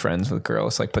really be friends with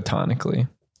girls like platonically?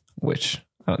 Which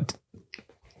I don't.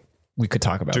 We could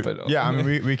talk about, but Yeah, I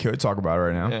mean, we could talk about it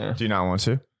right now. Yeah. Do you not want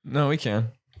to? no, we can.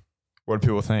 What do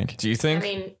people think? Do you I think?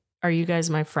 mean, are you guys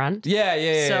my friend? yeah.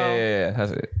 So- yeah.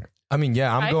 That's it. I mean,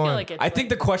 yeah, I'm I going. feel like it's I think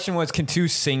the question was, can two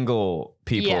single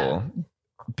people Yeah.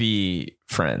 be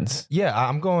friends? yeah,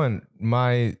 I'm going.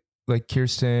 My like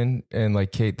Kirsten and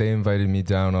like Kate, they invited me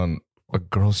down on a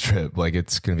girls trip. Like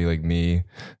it's gonna be like me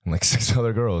and like 6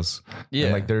 other girls. Yeah.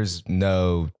 And like there's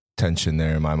no tension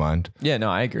there in my mind. Yeah, no,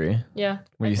 I agree. yeah.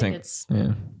 What do you think? It's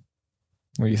Yeah.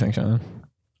 What do you think, Sean?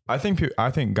 I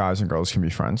think guys and girls can be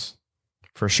friends,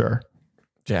 for sure.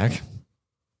 Jack?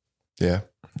 Yeah.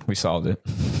 We solved it.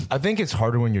 I think it's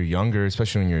harder when you're younger,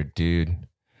 especially when you're a dude.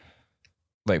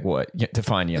 Like what? Yeah,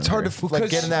 define younger. It's hard to like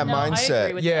get in that No, I agree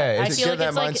mindset. with Yeah, that. I it's feel get like that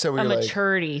it's like mindset where a you're like-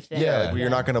 maturity thing. Yeah, like, where you're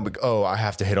not gonna be, oh, I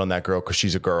have to hit on that girl because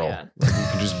she's a girl. Yeah. Like, you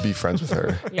can just be friends with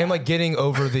her. Yeah. And like getting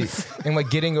over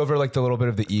like the little bit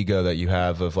of the ego that you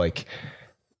have of like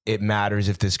it matters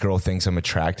if this girl thinks I'm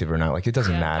attractive or not. Like it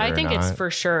doesn't matter. I think or it's not. for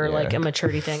sure like Yeah. a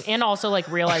maturity thing. And also like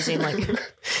realizing like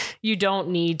you don't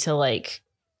need to like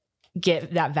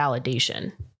get that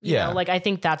validation. You Yeah. know? Like I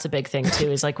think that's a big thing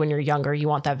too, is like when you're younger, you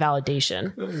want that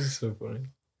validation. This is so funny.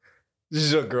 This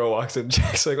is a girl walks in.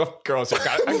 Jack's like, oh, girls, I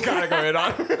gotta go in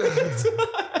on.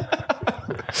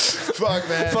 Fuck,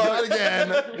 man. Not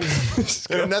again.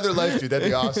 In another life, dude. That'd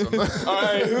be awesome. All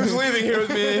right, who's leaving here with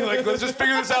me? Like, let's just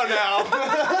figure this out now.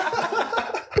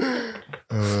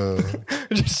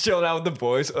 Just chilling out with the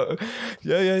boys.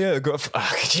 Yeah. Go.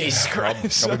 Fuck, Jesus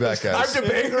Christ. I'll be back, guys. I'm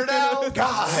debating her now.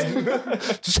 God,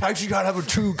 just actually gotta have a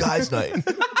true guys' night.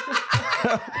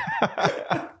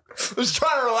 Just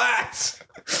trying to relax.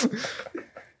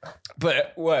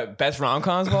 But what? Best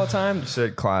rom-coms of all time?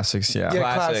 Said classics, yeah.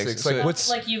 Classics. Like So- what's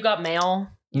Like You've Got Mail.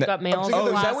 You've Got Mail. Oh,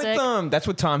 is that with that's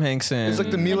with Tom Hanks and it's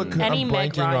like the Mila Kunis. Any I'm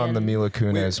Meg blanking on the Ryan. Mila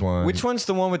Kunis one. Which one's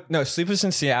the one with Sleepless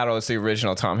in Seattle is the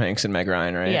original Tom Hanks and Meg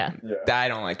Ryan, right? Yeah. I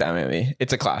don't like that movie.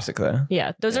 It's a classic though.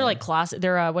 Yeah. Those are like classic.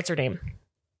 They're what's her name?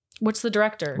 What's the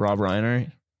director? Rob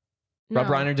Reiner. Rob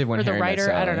Reiner did When or the Harry Met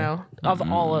writer. I don't Sally. know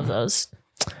of all of those.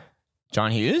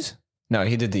 John Hughes? No,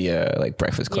 he did the like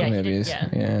Breakfast Club Yeah, he did, movies. yeah.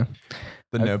 Yeah.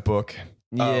 The Notebook.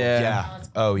 Oh, yeah.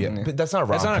 Oh yeah. But that's not a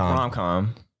rom That's not a com.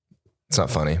 rom-com. It's not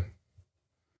funny.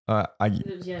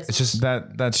 Yes. It's just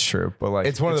That's true, but like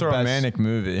It's one of a the best- romantic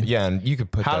movie. yeah, and you could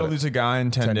put How that to Lose a Guy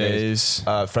in 10 days.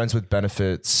 Friends with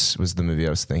Benefits was the movie I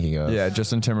was thinking of. Yeah,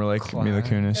 Justin Timberlake, Mila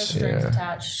Kunis. strings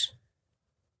attached.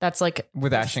 That's like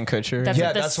With Ashton Kutcher. that's Yeah,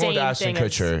 like the that's the one same with Ashton thing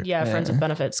as- Kutcher. yeah, Friends Yeah. with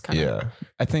Benefits kind of. Yeah.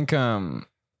 I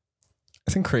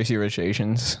think Crazy Rich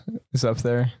Asians is up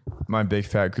there. My Big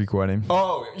Fat Greek Wedding.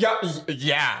 Oh,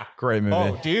 yeah. Great movie.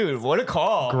 Oh, dude, what a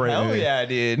call. Great Hell movie. yeah,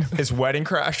 dude. Is Wedding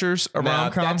Crashers a Nah,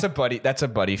 rom-com? that's a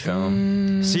buddy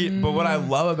film. See, but what I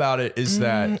love about it is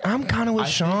that I'm kind of with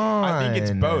Sean. I think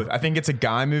it's both. I think it's a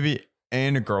guy movie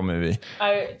and a girl movie.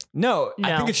 No, I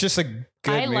No. think it's just a good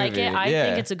I movie. like it. I Yeah.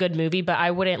 think it's a good movie, but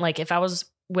I wouldn't like if I was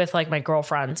with like my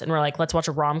girlfriends and we're like, let's watch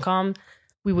a rom com.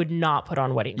 We would not put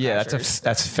on Wedding Yeah, Crashers.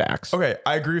 that's facts. Okay,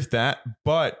 I agree with that,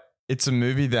 but it's a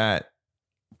movie that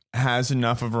has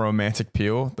enough of a romantic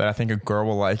appeal that I think a girl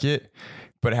will like it,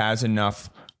 but has enough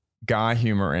guy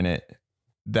humor in it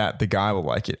that the guy will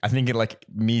like it. I think it like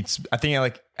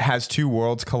has two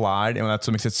worlds collide, and that's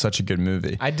what makes it such a good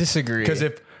movie. I disagree.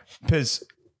 Because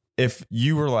if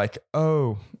you were like,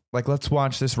 oh, like let's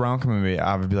watch this rom-com movie,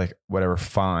 I would be like, whatever,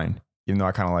 fine. Even though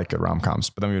I kind of like good rom-coms,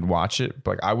 but then we would watch it.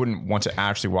 But like, I wouldn't want to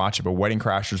actually watch it. But Wedding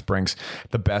Crashers brings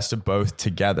the best of both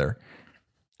together.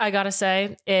 I gotta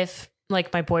say, if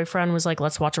like my boyfriend was like,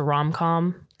 let's watch a rom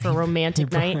com for a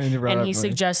romantic night he brought and up he wedding.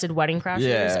 suggested Wedding Crashers,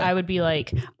 Yeah. I would be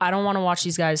like, I don't want to watch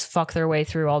these guys fuck their way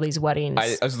through all these weddings.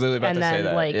 I was literally about And to say then,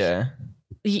 that. like, yeah.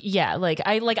 Yeah,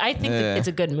 I think that it's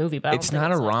a good movie, but I don't It's think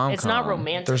not a like- rom-com. It's not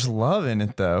romantic. There's love in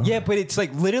it though. Yeah, but it's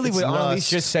like literally It's what Annalise lust.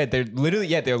 just said. They're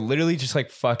literally just like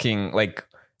fucking like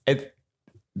it.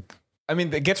 I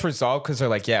mean, it gets resolved because they're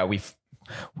like, yeah, we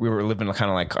were living kind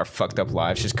of like our fucked up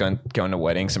lives, just going to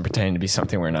weddings and pretending to be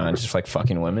something we're not, and just like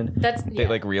fucking women. They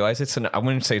like realize it. So I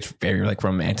wouldn't say it's very like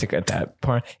romantic at that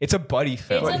part. It's a buddy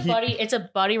film. It's a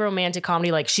buddy romantic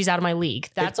comedy. Like, she's out of my league.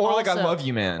 That's or also, like I Love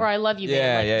You Man. or I Love You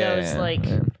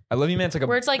Man. I Love You Man's like a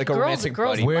where it's like a girls romantic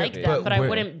girls buddy like movie. that, but I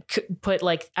wouldn't put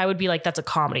like, I would be like, that's a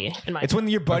comedy in my It's when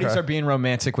your buddies Okay. are being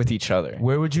romantic with each other.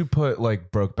 Where would you put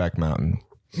like Brokeback Mountain?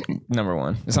 Number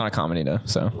one. It's not a comedy though,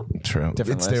 so True.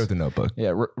 Different It's there list. with the Notebook.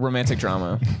 yeah, romantic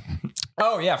drama.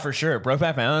 Oh yeah, for sure.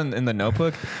 Brokeback Mountain in the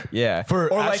Notebook. Yeah,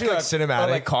 For actually, like, cinematic.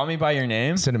 Or like Call Me by Your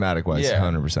Name. Cinematic wise, Yeah.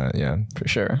 100%. Yeah. For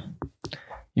sure.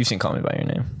 You've seen Call Me by Your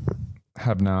Name,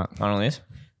 Have not. Annalise?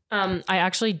 I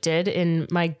actually did. In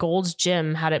my Gold's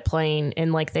Gym had it playing,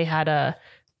 and like they had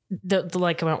the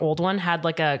like an old one had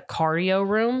like a cardio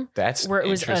room That's where it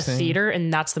was a interesting. theater,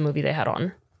 and that's the movie they had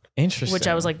on. Interesting. Which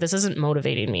I was like, this isn't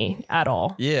motivating me at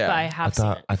all. Yeah. but I have seen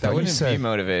it. I that thought you wouldn't be said.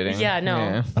 motivating. Yeah,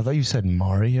 no. I thought you said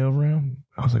Mario Room.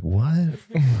 I was like, what?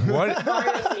 What?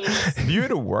 If you had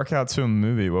to work out to a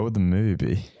movie, what would the movie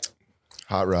be?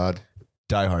 Hot Rod.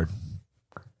 Die Hard.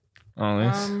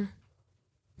 Annalise?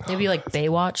 Maybe like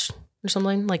Baywatch or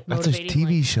something like That's a motivating.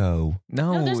 TV like- show.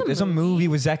 No, No, there's a movie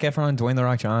with Zac Efron and Dwayne The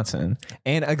Rock Johnson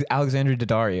and Alexandra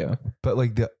Daddario. But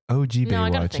like the OG No, I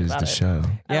gotta Baywatch think is about the it. show.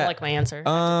 I Yeah. don't like my answer.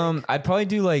 I'd probably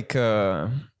do like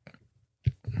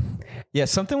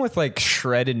something with like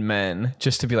shredded men,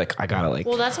 just to be like, I gotta like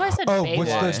well, that's why I said Oh, Baywatch.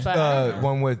 what's but I don't know.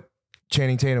 one with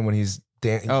Channing Tatum when he's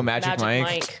dancing? oh Magic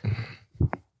Mike.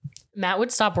 Matt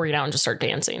would stop working out and just start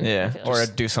dancing. I Yeah, feel. or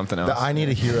do something else. The I Need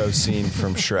a Hero scene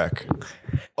from Shrek.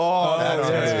 that's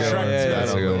a good one.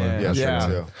 That's a good one. Yeah, Yeah. Shrek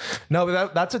too. No,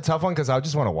 but that's a tough one because I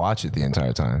just want to watch it the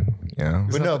entire time. You know,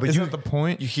 But no, but Isn't you, that the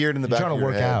point? you hear it in the you're back trying of to your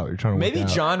work head. out. You're trying to Maybe work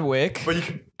out. John Wick.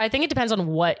 I think it depends on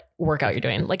what workout you're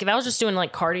doing. Like if I was just doing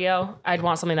like cardio, I'd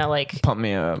want something that like Pump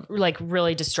me up.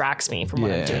 really distracts me from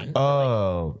what I'm Yeah. doing.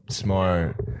 Oh,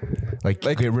 smart. Like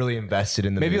get really invested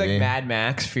in the Maybe movie. like Mad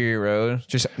Max, Fury Road,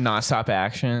 just nonstop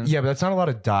action. Yeah, but that's not a lot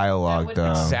of dialogue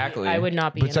though. Exactly. I would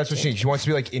not be. But that's what she wants to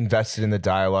be like invested in the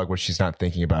dialogue where she's not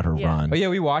thinking about her Yeah. run. Oh yeah,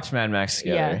 we watched Mad Max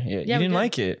together. Yeah. You Yeah, we didn't did.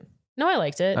 like it. No, I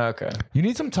liked it. Okay. You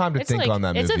need some time to It's think like on that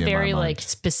movie. it's a in my very mind. like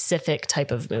specific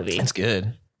type of movie. It's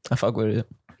good. I fuck with it.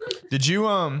 Did you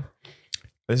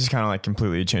this is kind of like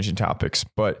completely changing topics,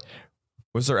 but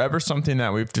was there ever something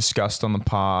that we've discussed on the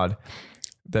pod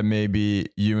that maybe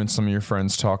you and some of your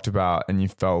friends talked about and you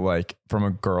felt like from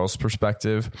a girl's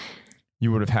perspective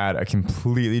you would have had a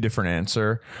completely different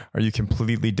answer, or you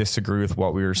completely disagree with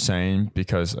what we were saying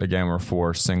because again we're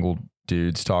four single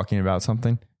dudes talking about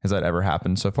something? Has that ever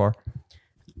happened so far?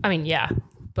 I mean, yeah,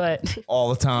 but All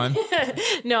the time?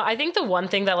 no, I think the one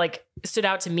thing that like stood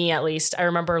out to me, at least, I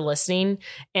remember listening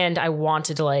and I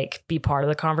wanted to like be part of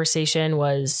the conversation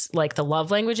was like the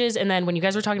love languages. And then when you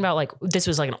guys were talking about like, this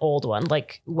was like an old one,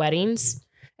 like weddings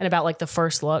and about like the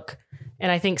first look.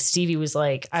 And I think Stevie was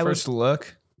like, First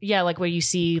look. yeah, like where you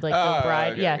see like the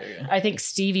bride. okay, yeah. okay. I think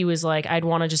Stevie was like, I'd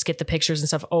want to just get the pictures and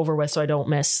stuff over with so I don't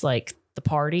miss like the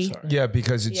party. Yeah,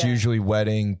 because it's Yeah. usually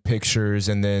wedding pictures,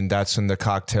 and then that's when the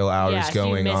cocktail hour Yeah, is so you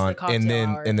going miss the on, cocktail and then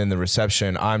hour. the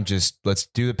reception. I'm just let's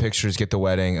do the pictures, get the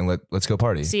wedding, and let's go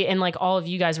party. See, and like all of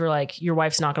you guys were like, your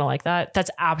wife's not going to like that.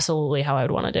 That's absolutely how I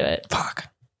would want to do it. Fuck.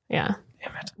 Yeah.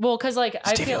 Damn it. Well, because like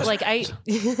I Stevie feel was like I,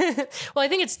 well, I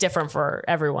think it's different for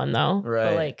everyone though. Right.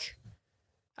 But like,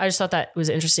 I just thought that was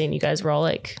interesting. You guys were all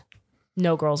like,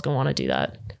 no girl's gonna want to do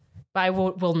that. But I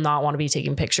will not want to be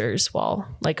taking pictures while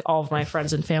like all of my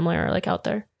friends and family are like out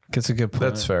there. That's a good point.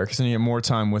 That's fair, because then you get more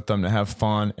time with them to have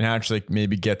fun and actually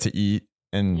maybe get to eat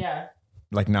and Yeah.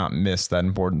 like not miss that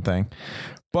important thing.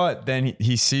 But then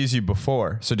he sees you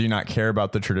before. So do you not care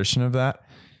about the tradition of that?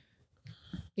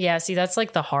 Yeah. See, that's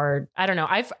like the hard, I don't know.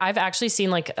 I've actually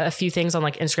seen like a few things on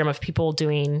like Instagram of people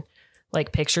doing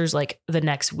like pictures like the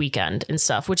next weekend and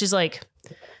stuff, which is like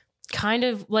kind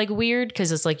of like weird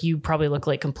because it's like you probably look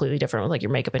like completely different with like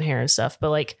your makeup and hair and stuff. But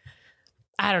like,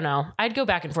 I don't know. I'd go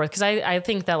back and forth because I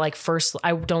think that like first,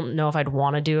 I don't know if I'd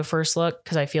want to do a first look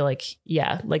because I feel like,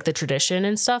 yeah, like the tradition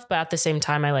and stuff. But at the same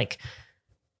time, I like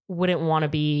wouldn't want to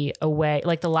be away.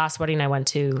 Like the last wedding I went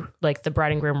to, like the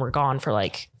bride and groom were gone for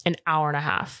like an hour and a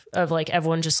half of like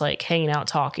everyone just like hanging out,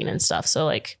 talking and stuff. So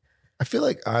like, I feel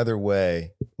like either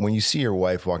way, when you see your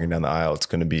wife walking down the aisle, it's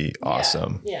going to be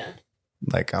awesome. Yeah.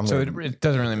 Like I'm So gonna, it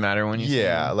doesn't really matter when you.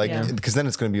 yeah, like Yeah. because then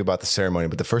it's going to be about the ceremony.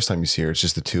 But the first time you see her, it's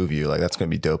just the two of you. Like that's going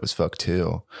to be dope as fuck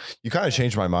too. You kind of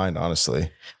changed my mind,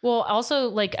 honestly. Well, also,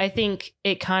 like, I think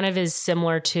it kind of is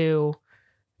similar to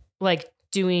like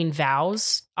doing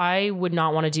vows. I would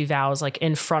not want to do vows like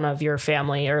in front of your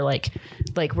family or like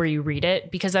where you read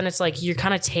it, because then it's like you're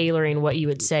kind of tailoring what you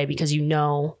would say because you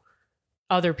know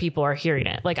other people are hearing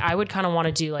it. Like I would kind of want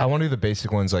to do like I want to do the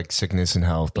basic ones like sickness and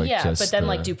health. Like yeah, just but then the-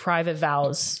 like do private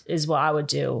vows is what I would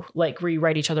do. Like where you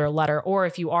write each other a letter, or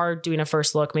if you are doing a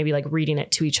first look, maybe like reading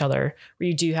it to each other, where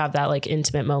you do have that like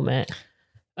intimate moment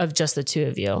of just the two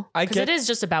of you. I Because get- it is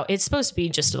just about. It's supposed to be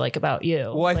just like about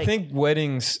you. Well, I Like, think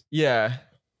weddings. Yeah.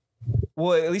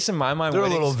 Well, at least in my mind, they're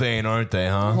weddings, a little vain, aren't they?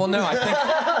 Huh? Well, no,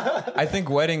 I think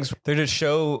weddings, they're to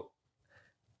show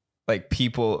like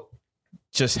people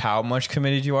just how much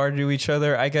committed you are to each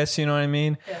other, I guess, you know what I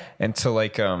mean? Yeah. And to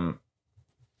like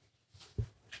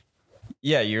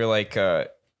yeah, you're like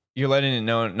you're letting it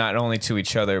know not only to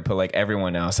each other but like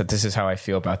everyone else that this is how I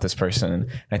feel about this person. And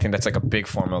I think that's like a big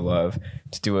form of love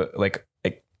to do it like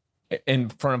in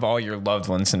front of all your loved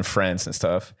ones and friends and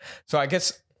stuff. So I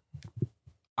guess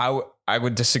I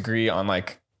would disagree on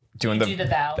like doing do the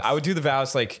vows. I would do the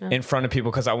vows like in front of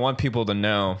people because I want people to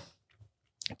know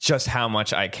just how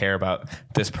much I care about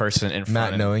this person in front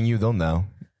Matt, of knowing you, they'll know.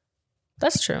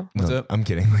 That's true. No, up? I'm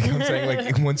kidding. Like I'm saying,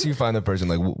 like once you find the person,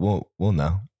 like we'll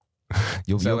know.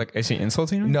 You'll Is that like, is he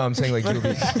insulting me? no, I'm saying like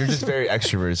you're just very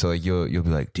extrovert, so like you'll be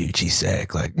like, dude, she's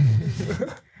sick. Like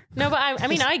No, but I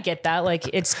mean, I get that. Like,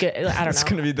 it's good. I don't It's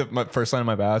know. gonna be my first line of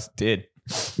my vows.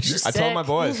 I told my sick.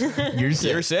 boys, you're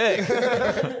sick. you're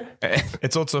sick.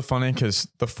 It's also funny because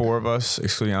the four of us,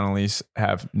 excluding Anelise,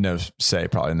 have no say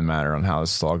probably in the matter on how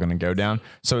this is all going to go down.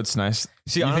 So it's nice.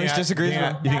 See, You think Annalise I- disagrees you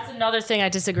think with I- That's another thing I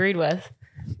disagreed with.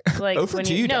 Like, Over when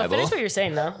to you, no, Devil. finish what you're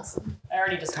saying though. I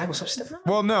already disagreed.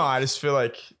 Well, no, I just feel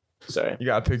like Sorry. you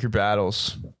got to pick your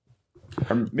battles.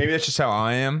 Or maybe that's just how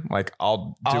I am. Like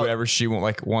I'll do whatever she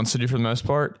wants to do for the most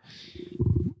part.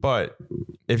 But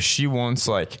if she wants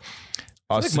like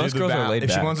us like to most do the girls are laid if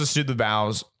she back. wants us to do the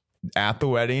vows at the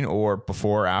wedding or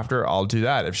before or after, I'll do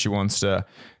that. If she wants to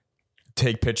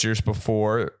take pictures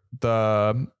before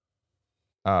the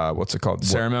what's it called?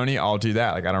 Ceremony, I'll do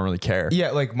that. Like I don't really care.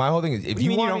 Yeah, like my whole thing is if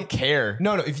you want me, care.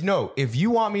 No, if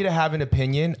you want me to have an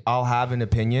opinion, I'll have an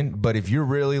opinion. But if you're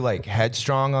really like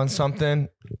headstrong on something,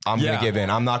 I'm Yeah. gonna give in.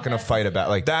 I'm not gonna fight about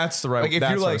like That's the right. like if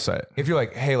that's you're what I like say. if you're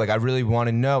like, hey, like I really want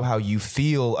to know how you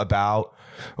feel about,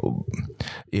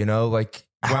 you know, like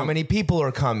how many people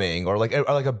are coming, or like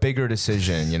a bigger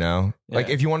decision, you know, like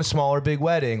if you want a small or big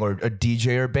wedding or a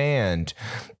DJ or band.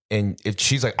 And if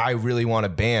she's like, I really want a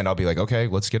band, I'll be like, okay,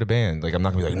 let's get a band. Like, I'm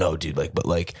not gonna be like, no, dude, like, but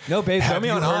like, No, babe, throw have me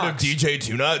you on heard Ox. of DJ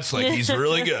Two Nuts? Like, he's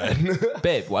really good.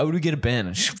 Babe, why would we get a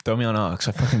band? Just throw me on Ox.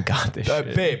 I fucking got this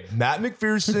shit. Babe, Matt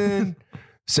McPherson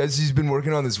says he's been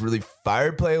working on this really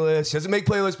fire playlist. He doesn't make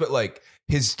playlists, but like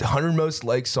his 100 most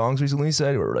liked songs recently he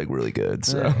said were like really good.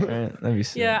 So Right, that'd be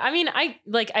sick. Yeah, I mean,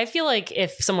 I feel like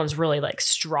if someone's really like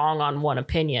strong on one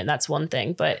opinion, that's one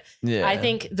thing. But Yeah. I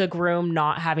think the groom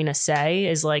not having a say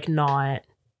is like not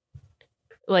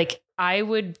like I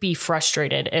would be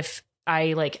frustrated if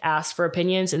I like asked for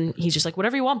opinions and he's just like,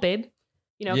 whatever you want, babe.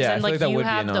 You know, 'cause Yeah, I then feel like like that you would be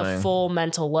have the annoying. full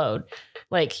mental load.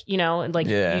 Like, you know, and like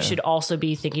Yeah. you should also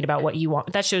be thinking about what you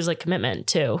want. That shows like commitment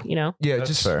too, you know? yeah, That's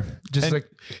just fair. just And like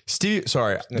Steve,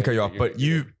 sorry to cut you off, but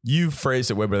you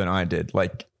phrased it way better than I did.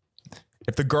 Like,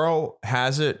 if the girl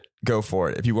has it, go for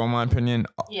it. If you want my opinion,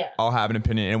 Yeah. I'll have an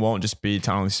opinion. It won't just be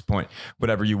to Annalise's point,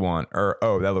 whatever you want, or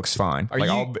oh, that looks fine. Like you-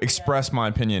 I'll express my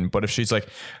opinion, but if she's like,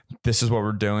 this is what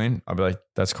we're doing, I'll be like,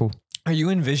 that's cool. Are you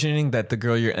envisioning that the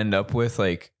girl you end up with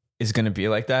like is gonna be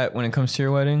like that when it comes to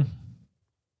your wedding?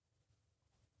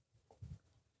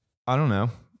 I don't know.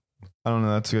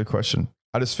 That's a good question.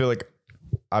 I just feel like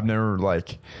I've never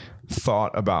like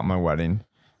thought about my wedding,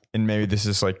 and maybe this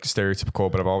is like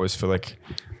stereotypical, but I've always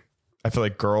I feel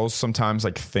like girls sometimes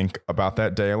like think about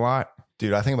that day a lot.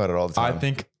 Dude, I think about it all the I time.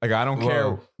 think like I don't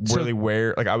care really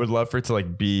where, like I would love for it to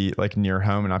like be like near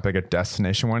home and not be like a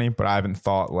destination wedding, but I haven't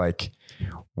thought like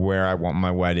where I want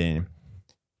my wedding,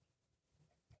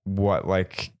 what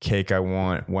like cake I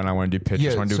want, when I want to do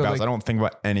pictures, Yeah, when I do so, vows. like- I don't think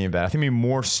about any of that. I think I'm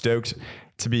more stoked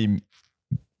to be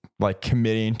like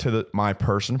committing to my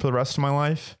person for the rest of my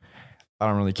life. I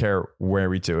don't really care where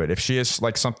we do it. If she has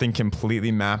like something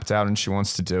completely mapped out and she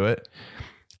wants to do it,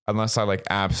 unless I like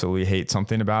absolutely hate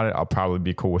something about it, I'll probably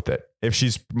be cool with it. If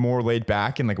she's more laid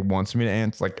back and like wants me to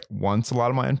answer, like wants a lot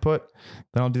of my input,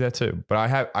 then I'll do that too.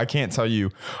 But I can't tell you,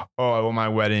 oh, I want my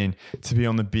wedding to be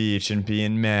on the beach and be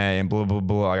in May and blah, blah,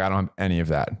 blah. Like I don't have any of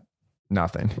that.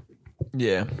 Nothing.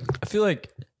 Yeah. I feel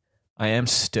like I am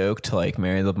stoked to like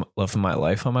marry the love of my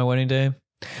life on my wedding day,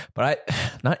 but I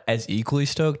not as equally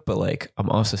stoked, but like I'm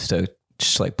also stoked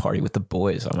just to like party with the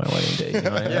boys on my wedding day. You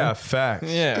know what I mean? Yeah,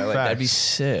 facts. Yeah, like that'd be Facts.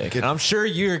 sick. And I'm sure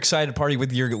you're excited to party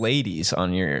with your ladies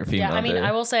on your female Yeah, I mean, day.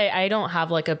 I will say I don't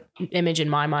have like a image in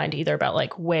my mind either about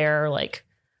like where, like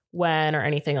when, or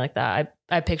anything like that.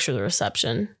 I picture the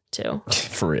reception too.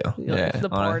 For real. You know, Yeah. the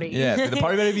party. Yeah, the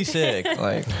party better be sick.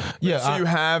 Like, Yeah, So you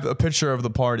have a picture of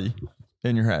the party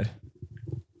in your head.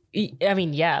 I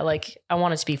mean, yeah, like I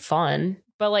want it to be fun,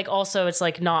 but like also it's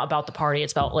like not about the party.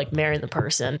 It's about like marrying the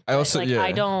person. I also- like yeah.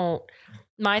 I don't.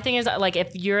 My thing is like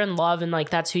if you're in love and like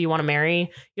that's who you want to marry, you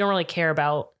don't really care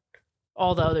about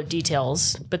all the other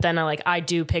details. But then I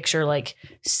do picture like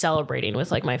celebrating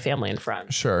with like my family and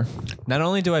friends. Sure. not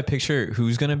only do I picture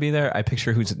who's going to be there, I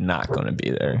picture who's not going to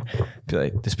be there. Be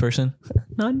like, this person,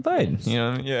 not invited. You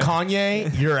know? Yeah.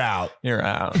 Kanye, you're out. You're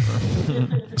out.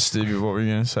 Stevie, what were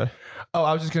you gonna say? Oh,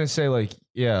 I was just gonna say, like,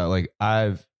 yeah, like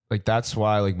that's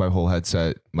why like my whole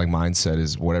mindset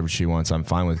is whatever she wants, I'm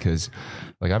fine with, because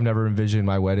like I've never envisioned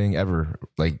my wedding ever,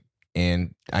 like,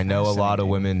 and I know a lot of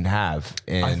women have,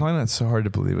 and I find that so hard to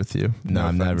believe with you. no,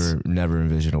 I've offense. never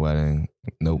envisioned a wedding.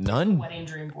 Nope. None. Wedding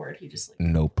dream board. He just like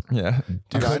Nope. Yeah,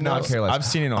 Dude, I I know. could not. I've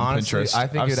seen it on Honestly, Pinterest. I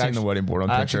think I've it'd seen actually- the wedding board on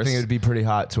I actually Pinterest. think it'd be pretty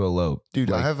hot to elope. Dude,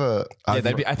 like, I have a. Yeah,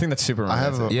 I've- I think that's super I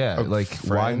have romantic. yeah, a like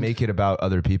why friend- make it about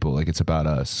other people? Like it's about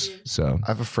us. So I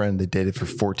have a friend that dated for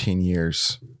 14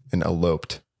 years and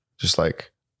eloped, just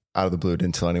like out of the blue,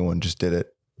 didn't tell anyone, just did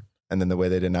it. And then the way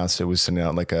they'd announced it was sending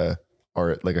out like a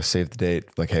save the date,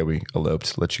 like, hey, we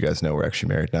eloped, let you guys know we're actually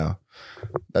married now.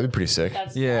 That'd be pretty sick.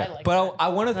 that's, Yeah, I like but that. I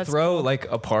want to That's throw like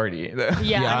a party.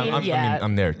 Yeah,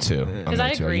 I'm there too. because I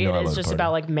agree. It is just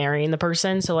about like marrying the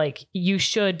person. So like you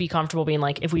should be comfortable being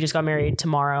like, if we just got married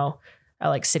tomorrow at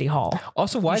like City Hall.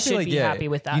 Also, why You is it should like be happy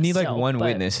with that You need like still, one but-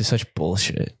 witness. It's such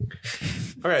bullshit.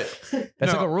 Okay,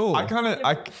 That's like a rule.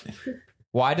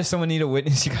 Why does someone need a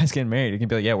witness? You guys getting married? You can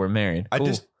be like, yeah, we're married. I Cool.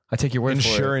 just- I take your word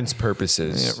Insurance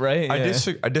purposes. for it. Yeah, right?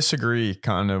 Yeah. I disagree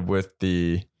kind of with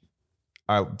the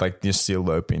just the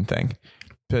eloping thing,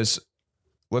 because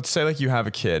let's say like you have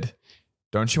a kid,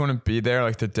 don't you want to be there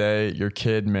like the day your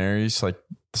kid marries like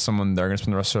someone they're gonna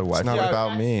spend the rest of their life It's not with?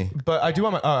 about me. But I do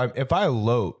want my if I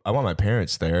elope, I want my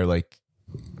parents there. Like,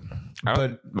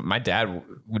 But my dad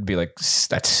would be like,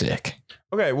 that's sick.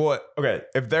 Okay, well, okay,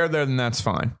 if they're there, then that's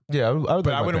fine. yeah, I would But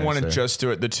like I my wouldn't want to parents there. just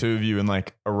do it, the two of you and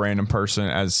like a random person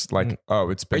as like,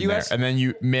 oh, it's been you there. guys- And then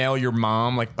you mail your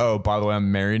mom like, oh, by the way,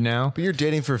 I'm married now. But you're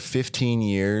dating for 15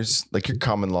 years. Like you're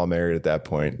common law married at that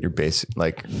point. You're basic.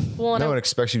 Like Well, and no I- one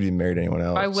expects you to be married to anyone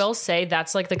else. I will say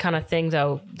that's like the kind of thing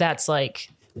though that's like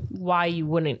why you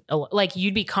wouldn't like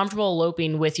you'd be comfortable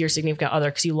eloping with your significant other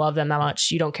because you love them that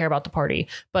much. You don't care about the party,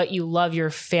 but you love your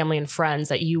family and friends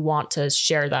that you want to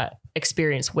share that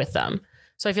experience with them.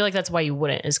 So I feel like that's why you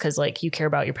wouldn't, is because like you care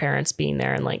about your parents being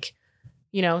there and like,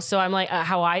 you know. So I'm like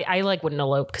how I like wouldn't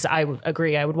elope because I would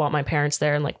agree I would want my parents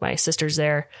there and like my sisters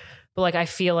there, but like I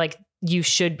feel like you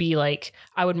should be like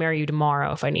I would marry you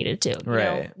tomorrow if I needed to, you know?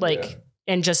 Right. Like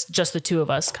and just the two of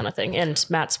us kind of thing. And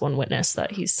Matt's one witness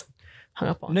that he's hung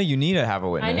up on. No, you need to have a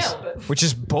witness. know, but- which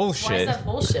is Why bullshit. is that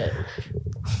bullshit?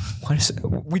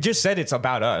 We just said it's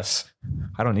about us.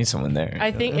 I don't need someone there.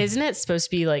 I think isn't it supposed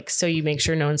to be like so you make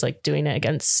sure no one's like doing it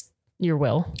against your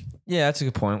will? yeah, that's a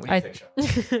good point.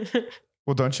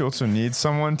 Well, don't you also need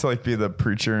someone to like be the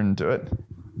preacher and do it?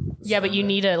 Yeah, but you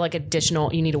need a like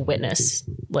additional. You need a witness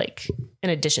like in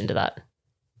addition to that.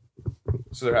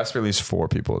 So there has to be at least 4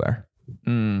 people there.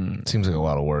 Seems like a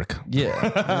lot of work.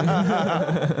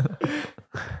 Yeah.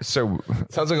 So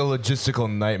Sounds like a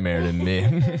logistical nightmare to me.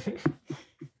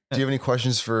 Do you have any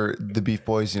questions for the Beef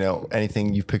Boys? You know,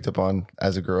 anything you've picked up on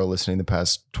as a girl listening the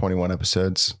past 21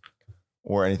 episodes,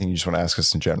 or anything you just want to ask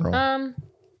us in general?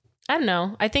 I don't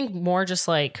know. I think more just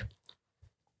like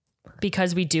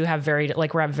because we do have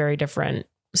we're at very different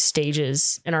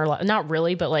stages in our life. Not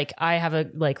really, but like I have a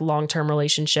like long-term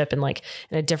relationship and like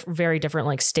in a very different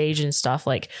like stage and stuff.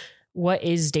 Like what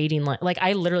is dating like? Like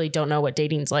I literally don't know what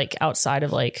dating's like outside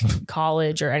of like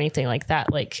college or anything like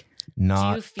that. Like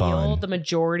Not do you feel fun. the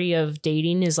majority of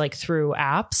dating is like through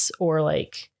apps or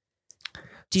like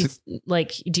do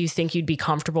you think you'd be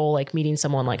comfortable like meeting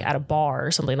someone like at a bar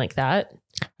or something like that?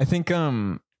 I think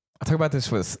I talk about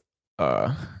this with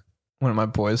one of my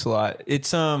boys a lot.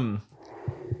 It's nobody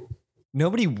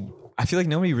I feel like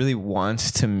nobody really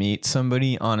wants to meet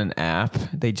somebody on an app.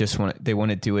 They want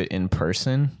to do it in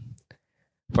person.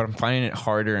 But I'm finding it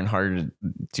harder and harder to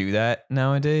do that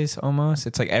nowadays almost.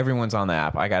 It's like everyone's on the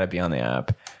app. I got to be on the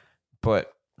app.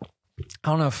 But I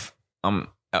don't know if I'm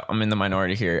I'm in the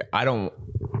minority here. I don't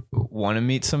want to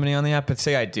meet somebody on the app, but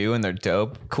say I do and they're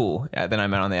dope. Cool. Yeah, then I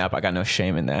met on the app. I got no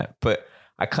shame in that. But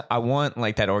I want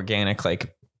like that organic,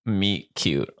 like meet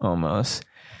cute almost.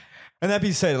 And that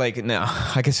being said, like, no,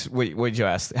 I guess what did you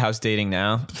ask? How's dating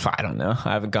now? I don't know.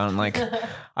 I haven't gone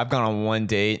I've gone on one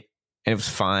date and it was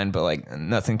fine, but like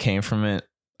nothing came from it.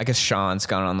 I guess Sean's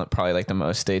gone on probably like the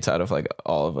most dates out of like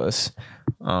all of us.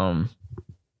 But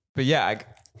yeah,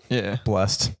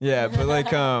 Blessed. yeah, but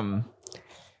like, and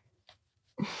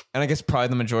I guess probably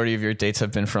the majority of your dates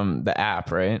have been from the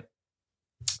app, right?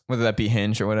 Whether that be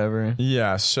Hinge or whatever.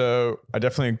 Yeah. So I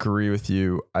definitely agree with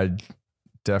you. I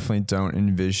definitely don't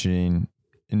envision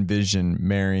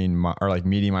marrying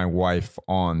meeting my wife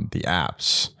on the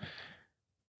apps.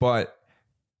 But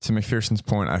to McPherson's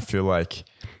point, I feel like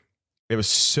it was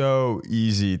so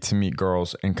easy to meet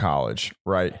girls in college,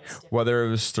 right? Whether it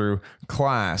was through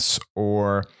class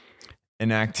or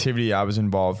an activity I was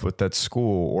involved with at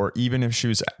school, or even if she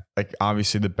was like,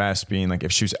 obviously the best being like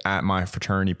if she was at my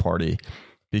fraternity party,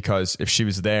 because if she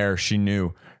was there, she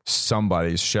knew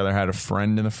somebody. She either had a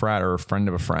friend in the frat or a friend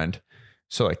of a friend.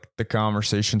 So like the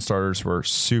conversation starters were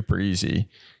super easy.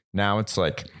 Now it's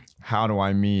like, how do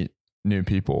I meet new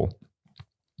people?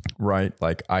 Right?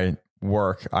 Like I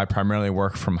primarily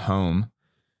work from home.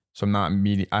 So I'm not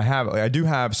meeting. I do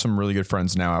have some really good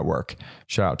friends now at work.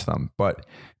 Shout out to them. But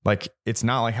like, it's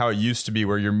not like how it used to be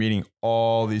where you're meeting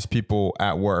all these people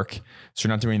at work. So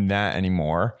you're not doing that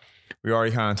anymore. We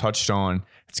already kind of touched on,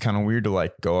 it's kind of weird to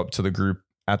like go up to the group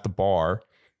at the bar.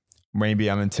 Maybe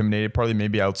I'm intimidated. Partly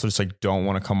maybe I also just like don't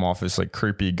want to come off as like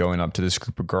creepy going up to this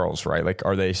group of girls, right? Like,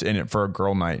 are they in it for a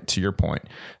girl night, to your point?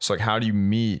 So like, how do you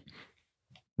meet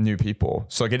new people?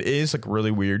 So like, it is like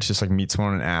really weird to just like meet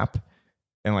someone on an app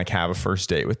and like have a first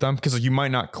date with them, because like you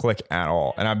might not click at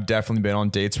all. And I've definitely been on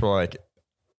dates where like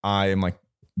I am like,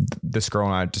 this girl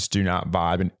and I just do not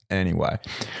vibe in any way.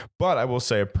 But I will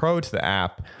say a pro to the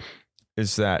app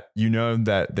is that you know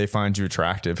that they find you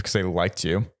attractive because they liked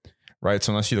you, right?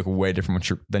 So unless you look way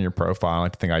different than your profile, I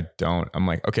like to think I don't. I'm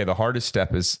like, okay, the hardest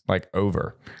step is like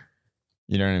over.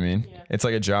 You know what I mean? Yeah. It's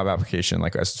like a job application.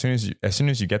 Like as soon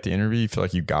as you get the interview, you feel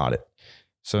like you got it.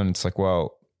 So then it's like,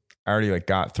 well, I already like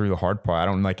got through the hard part. I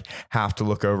don't like have to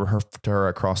look over to her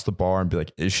across the bar and be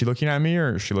like, is she looking at me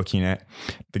or is she looking at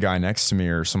the guy next to me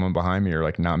or someone behind me or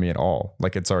like not me at all?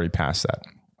 Like it's already past that.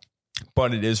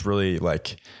 But it is really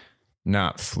like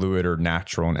not fluid or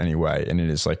natural in any way. And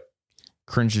it is like,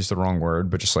 cringy is the wrong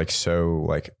word, but just like so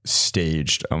like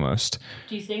staged almost.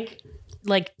 Do you think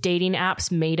like dating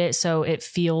apps made it so it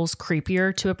feels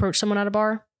creepier to approach someone at a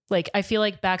bar? Like I feel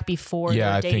like back before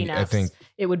the dating apps, I think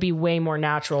it would be way more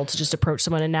natural to just approach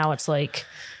someone, and now it's like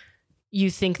you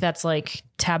think that's like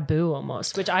taboo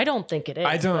almost, which I don't think it is.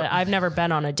 I've never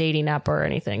been on a dating app or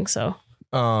anything, so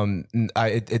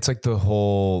it's like the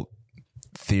whole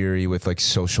theory with like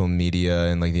social media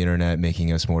and like the internet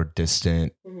making us more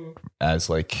distant as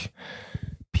like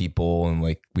people, and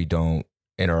like we don't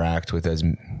interact with as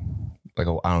like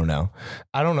I don't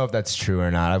know if that's true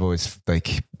or not. I've always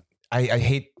like I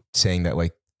hate saying that,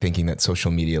 like thinking that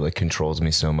social media like controls me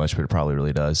so much, but it probably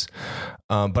really does.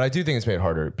 But I do think it's made it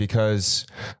harder because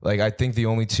like I think the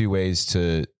only two ways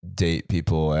to date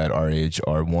people at our age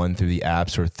are one through the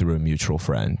apps or through a mutual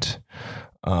friend.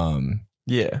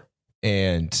 Yeah.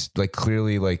 And like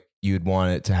clearly like you'd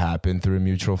want it to happen through a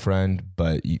mutual friend,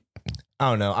 but I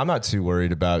don't know. I'm not too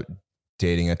worried about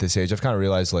dating at this age. I've kind of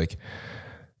realized like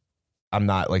I'm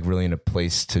not like really in a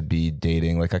place to be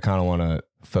dating. Like I kind of want to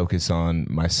focus on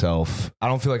myself. I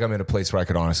don't feel like I'm in a place where I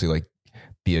could honestly like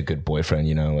be a good boyfriend,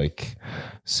 you know, like,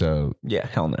 so yeah,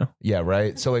 hell no. Yeah.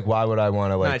 Right. So like, why would I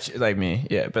want to like, not like me.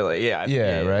 Yeah. But like,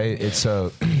 yeah. Right. It's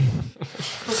so,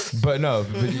 but no,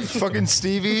 fucking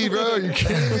Stevie, bro. You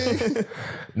kidding me?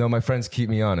 No, my friends keep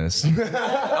me honest.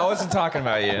 I wasn't talking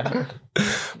about you,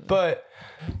 but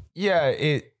yeah,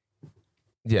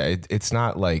 it's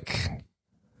not like,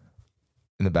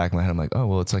 in the back of my head, I'm like, oh,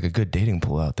 well, it's like a good dating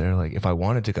pool out there. Like if I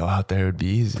wanted to go out there, it would be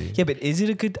easy. Yeah, but is it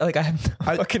a good, like I have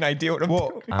no fucking idea what I'm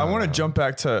doing. I want to jump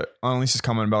back to Anelise's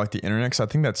comment about like the internet, because I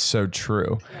think that's so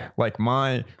true. Like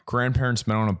my grandparents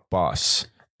met on a bus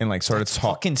and like started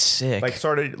fucking sick. Like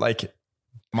started like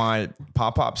my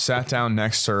pop sat down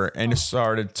next to her and just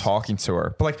started talking to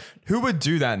her. But like who would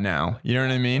do that now? You know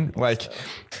what I mean? Like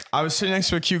I was sitting next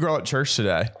to a cute girl at church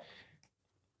today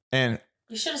and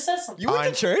you should have said something. You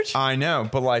went to church? I know,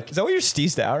 but like, is that what you're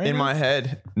steezed out right in now? my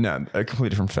head? No, a completely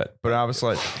different fit. But I was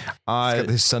like, got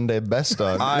this Sunday best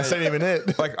on. This ain't even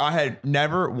it. Like I had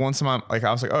never once in my, like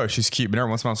I was like, oh, she's cute. But never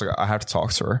once in my, I was like, I have to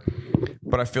talk to her.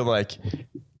 But I feel like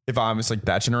if I was like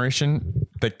that generation,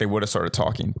 think they would have started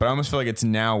talking. But I almost feel like it's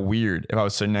now weird if I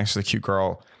was sitting next to the cute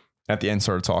girl at the end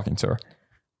started talking to her.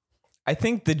 I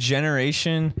think the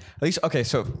generation, at least, okay,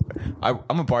 so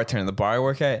I'm a bartender. The bar I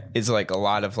work at is like a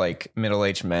lot of like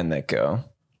middle-aged men that go.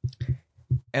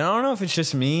 And I don't know if it's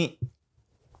just me,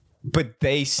 but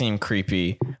they seem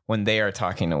creepy when they are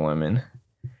talking to women.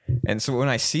 And so when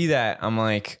I see that, I'm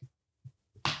like,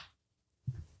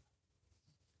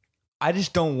 I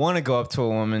just don't want to go up to a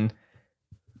woman.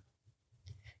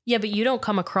 Yeah, but you don't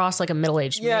come across like a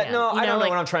middle-aged man. I don't know like,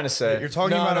 what I'm trying to say. You're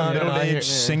talking No, about no, a no, no, middle-aged I-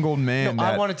 single man.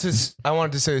 I wanted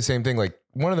to say the same thing. Like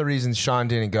one of the reasons Sean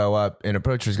didn't go up and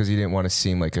approach her is because he didn't want to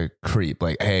seem like a creep.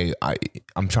 Like, hey,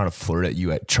 I'm trying to flirt at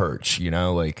you at church, you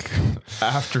know, like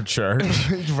after church.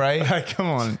 right? Like, come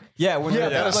on. Yeah, when Yeah,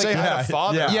 gotta say hi to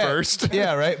father first.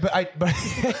 Yeah, right. But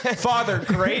Father,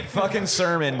 great fucking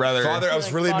sermon, brother. Father, I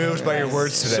was really moved by your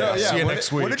words today. I'll see you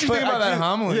next week. What did you think about that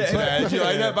homily today? Did you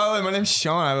like that? By the way, my name's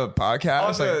Sean. I have a podcast.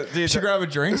 Also, Like, dude, you should grab a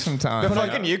drink sometime. The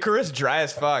fucking Eucharist, dry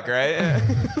as fuck, right?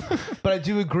 But I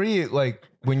do agree, like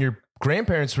when your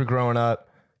grandparents were growing up,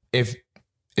 if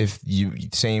you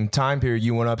same time period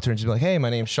you went up to her and she'd be like, hey, my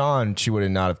name's Sean, she would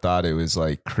have not have thought it was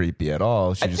like creepy at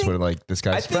all. She just would have like, this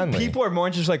I guy's think friendly. people are more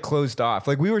just like closed off.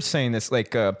 Like we were saying this,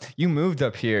 like you moved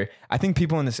up here. I think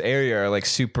people in this area are like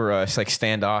super like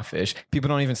standoffish. People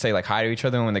don't even say like hi to each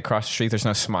other when they cross the street. There's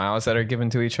no smiles that are given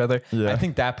to each other. Yeah. I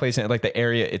think that plays in, like the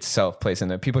area itself plays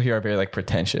in it. People here are very like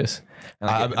pretentious.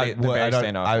 And, like, they're very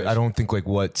standoffish. I don't think like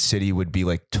what city would be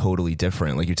like totally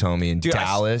different. Like you're telling me in Dude,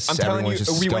 Dallas, I'm telling everyone's you,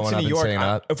 just if we went going to up New and York, saying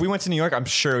up. if we went to New York, I'm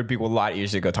sure it would be a lot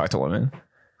easier to go talk to women.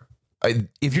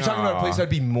 If you're talking about a place that'd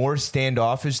be more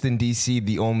standoffish than DC,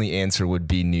 the only answer would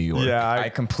be New York. Yeah, I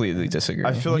completely disagree.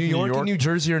 I feel like New York and New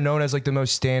Jersey are known as like the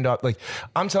most standoff. Like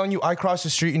I'm telling you, I cross the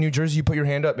street in New Jersey, you put your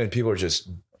hand up, and people are just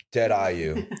dead eye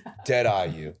you, dead eye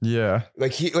you. Yeah.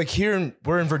 Like here,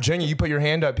 we're in Virginia. You put your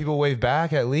hand up, people wave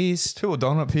back at least. People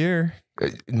don't up here.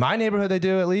 In my neighborhood, they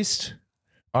do at least.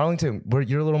 Arlington,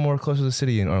 you're a little more close to the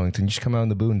city in Arlington. You should come out in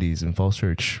the boondies and Falls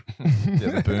Church. Yeah,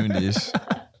 the boondies.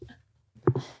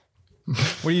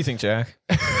 What do you think, Jack?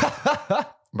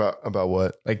 About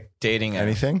what? Like dating?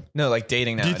 Anything? No, like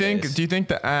dating Do nowadays. you think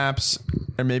the apps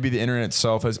or maybe the internet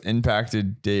itself has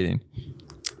impacted dating?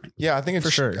 Yeah, I think it's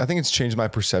For sure. I think it's changed my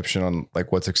perception on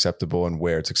like what's acceptable and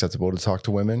where it's acceptable to talk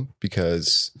to women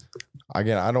because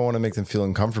again, I don't want to make them feel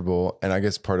uncomfortable. And I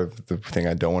guess part of the thing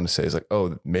I don't want to say is like,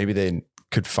 oh, maybe they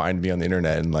could find me on the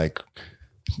internet and like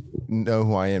know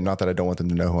who I am. Not that I don't want them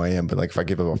to know who I am, but like if I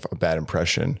give a bad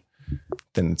impression,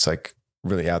 then it's like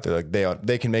really out there. Like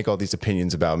they can make all these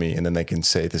opinions about me and then they can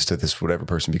say this to this whatever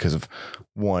person because of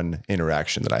one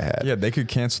interaction that I had. Yeah, they could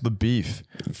cancel the beef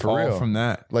For all real. from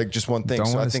that. Like just one thing. Don't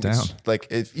So let I us think it's down.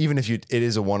 like even if it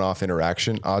is a one-off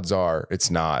interaction, odds are it's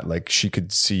not. Like she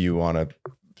could see you on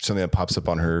something that pops up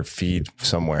on her feed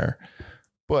somewhere.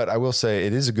 But I will say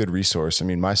it is a good resource. I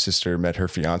mean, my sister met her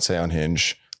fiance on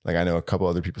Hinge. Like I know a couple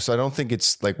other people. So I don't think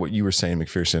it's like what you were saying,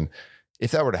 McPherson.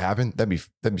 If that were to happen, that'd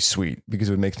be sweet because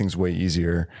it would make things way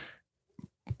easier.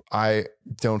 I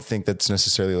don't think that's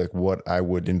necessarily like what I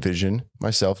would envision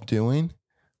myself doing,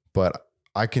 but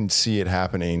I can see it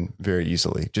happening very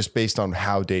easily just based on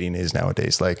how dating is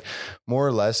nowadays. Like more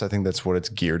or less, I think that's what it's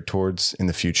geared towards in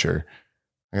the future.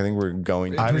 I think we're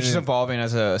going. We're just evolving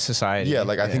as a society. Yeah,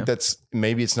 like I think that's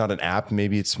maybe it's not an app.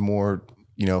 Maybe it's more,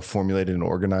 formulated and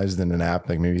organized than an app.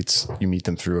 Like maybe it's you meet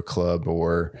them through a club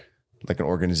or like an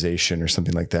organization or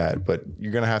something like that. But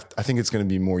you're going to I think it's going to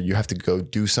be more, you have to go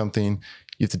do something.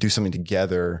 You have to do something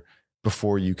together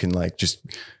before you can like just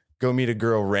go meet a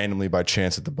girl randomly by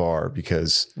chance at the bar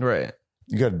because right.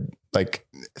 you got like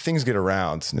things get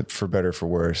around for better, or for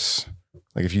worse.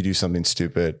 Like if you do something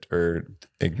stupid or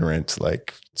ignorant,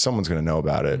 like someone's going to know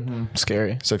about it. Mm-hmm.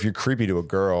 Scary. So if you're creepy to a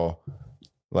girl,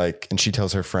 like, and she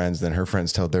tells her friends, then her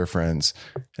friends tell their friends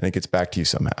and it gets back to you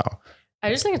somehow. I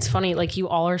just think it's funny. Like you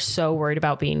all are so worried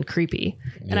about being creepy.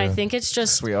 And I think it's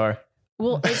just, We are.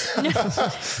 well, it's,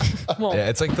 well, Yeah,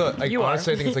 it's like You are.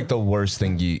 honestly, I think it's like the worst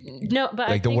thing no, but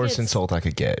I like the think worst it's- insult I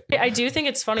could get. I do think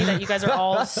it's funny that you guys are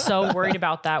all so worried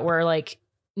about that, where like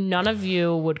none of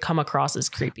you would come across as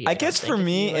creepy. I don't guess think, for if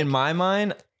me, you, like- in my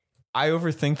mind, I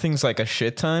overthink things like a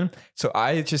shit ton. So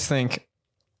I just think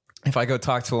if I go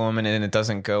talk to a woman and it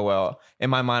doesn't go well, in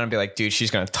my mind, I'd be like, dude,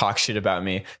 she's going to talk shit about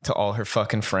me to all her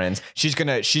fucking friends.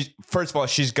 First of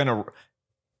all,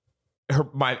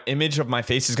 my image of my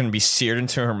face is going to be seared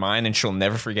into her mind and she'll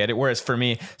never forget it. Whereas for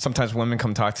me, sometimes women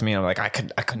come talk to me and I'm like, I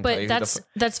couldn't tell But you.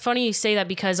 that's funny you say that,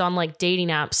 because on like dating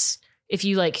apps, if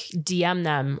you like DM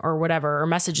them or whatever or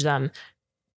message them,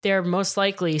 they're most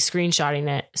likely screenshotting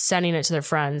it, sending it to their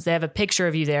friends. They have a picture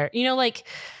of you there. Like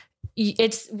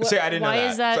It's See, I didn't why know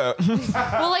is that? so.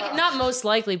 Well, like not most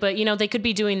likely, but they could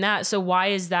be doing that. So why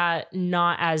is that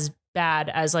not as bad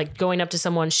as like going up to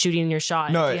someone, shooting your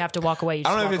shot? No, if you have to walk away. You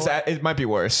I don't just know if walk it's away. that. It might be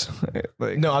worse.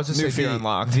 Like, No, I was just new saying fear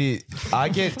unlocked. I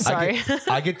get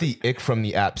I get the ick from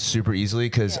the app super easily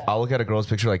because I'll look at a girl's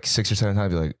picture like 6 or 7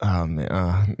 times and be like, oh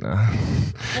man, no.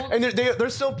 And they're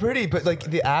still pretty, but like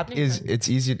the app it's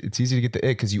easy to get the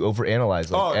ick because you overanalyze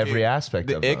like every aspect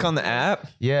the of ick them. on the app,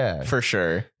 Yeah, for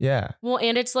sure. yeah. Well,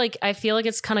 and it's like I feel like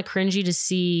it's kind of cringy to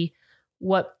see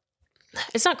what.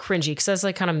 It's not cringy because that's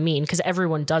like kind of mean because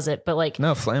everyone does it, but like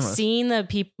No, flame us. seeing the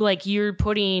people, like you're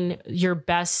putting your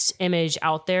best image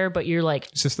out there, but you're like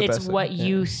It's just the it's best what thing, yeah.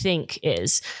 you think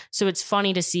is. So it's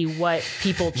funny to see what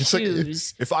people It's like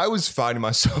choose. if I was finding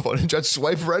myself on it, I'd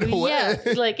swipe right away.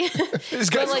 Yeah, like This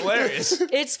guy's like, hilarious.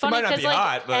 it's funny might not because be like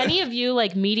hot, but- any of you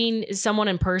like meeting someone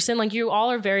in person, like you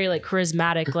all are very like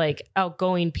charismatic, like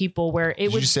outgoing people. Where it Did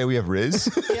you would just say we have Riz?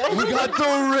 We got the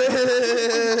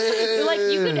red. like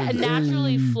you could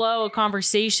naturally flow a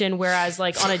conversation, whereas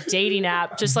like on a dating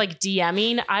app, just like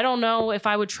DMing, I don't know if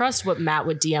I would trust what Matt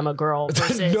would DM a girl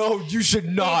versus No, you should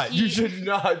not. If you- You should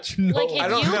not. No. Like, if I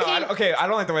don't you know. can- I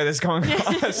don't like the way this is going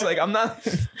across. Like, I'm not.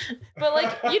 but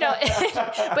like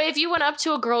but if you went up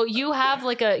to a girl, you have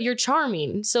like you're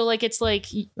charming, so like it's like,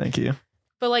 Thank you.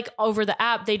 but like over the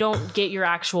app they don't get your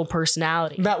actual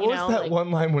personality. Matt, what you was know? that Like,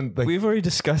 one line when like We've already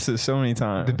discussed this so many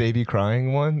times. the baby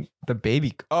crying one? The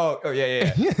baby. Oh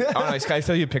yeah. Oh no, can I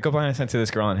tell you a pickup line I sent to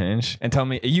this girl on Hinge and tell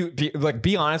me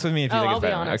be honest with me if you Oh, think I'll it's be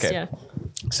better. honest. Okay.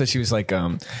 Yeah. So she was like,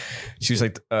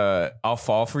 I'll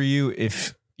fall for you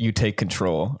if you take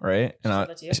control, right? And said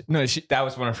that to you? no, that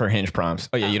was one of her Hinge prompts.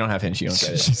 Oh yeah, you don't have Hinge, you don't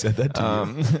get it. She said that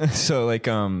to you. So like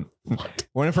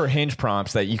one of her Hinge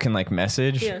prompts that you can like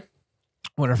message. Yeah.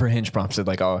 One of her Hinge prompts said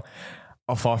like, I'll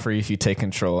fall for you if you take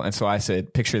control. And so I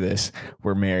said, picture this: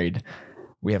 we're married,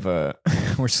 we have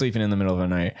we're sleeping in the middle of the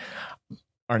night.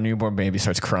 Our newborn baby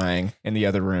starts crying in the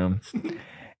other room.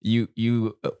 You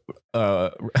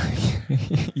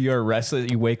you're restless.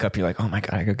 You wake up. You're like, oh my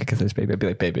god, I gotta get this baby. I'd be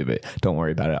like, baby, don't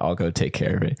worry about it. I'll go take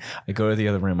care of it. I go to the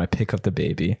other room. I pick up the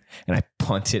baby and I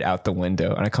punt it out the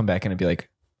window. And I come back and I'd be like,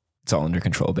 it's all under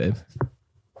control, babe.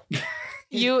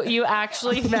 You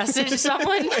actually message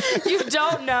someone you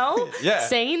don't know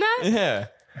saying that? Yeah.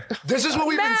 This is what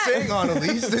we've Matt! been saying,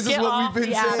 Annalise. This is Get what off we've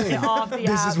been the app, saying. get off the This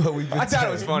app. is what we've been I saying. thought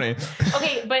it was funny.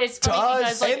 Okay, but it's funny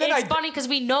us. because like And then it's funny because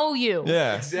we know you.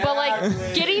 Yeah. But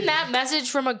like getting that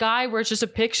message from a guy where it's just a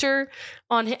picture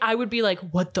I would be like,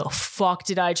 what the fuck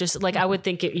did I just like? I would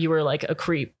think you were like a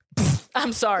creep.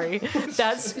 I'm sorry.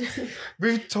 That's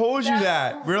We've told you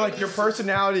that. We're like, your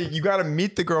personality, you got to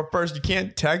meet the girl first. You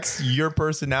can't text your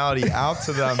personality out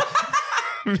to them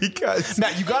because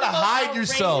Matt, you gotta hide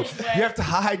yourself. outrageous way. You have to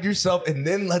hide yourself and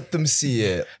then let them see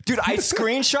it. Dude, I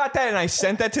screenshot that and I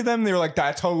sent that to them. They were like,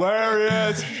 that's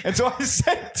hilarious. And so I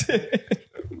sent it.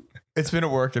 it's been a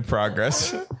work in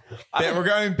progress. We're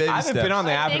going baby I haven't steps. been on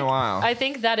the app in a while. I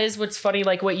think that is what's funny,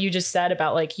 like what you just said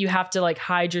about like you have to like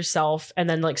hide yourself and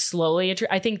then like slowly.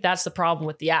 I think that's the problem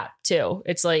with the app too.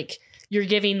 It's like you're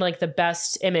giving like the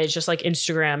best image, just like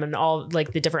Instagram and all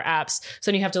like the different apps.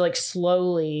 So then you have to like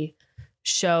slowly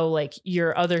show like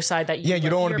your other side that Yeah, you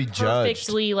don't wanna you're be judged.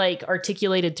 perfectly like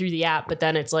articulated through the app, but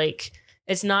then it's like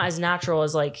it's not as natural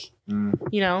as like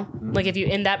like if you,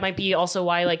 and that might be also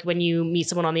why like when you meet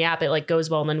someone on the app it like goes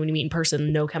well, and then when you meet in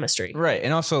person, no chemistry. Right.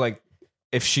 And also, like,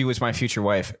 if she was my future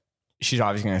wife, she's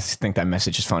obviously going to think that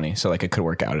message is funny. So, like, it could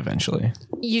work out eventually.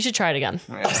 You should try it again.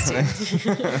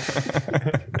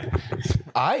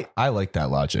 I like that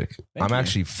logic. I'm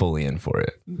actually fully in for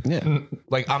it. Yeah.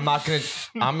 Like I'm not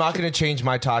gonna change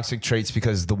my toxic traits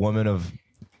because the woman of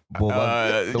the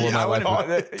woman my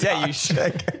life. Yeah, you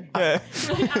should. Yeah.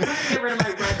 Get rid of my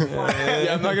red flag.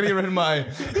 Yeah, I'm not gonna get rid of my.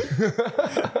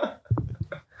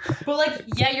 But like,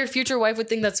 yeah, your future wife would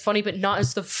think that's funny, but not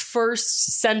as the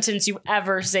first sentence you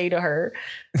ever say to her.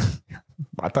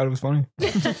 I thought it was funny.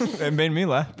 It made me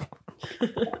laugh.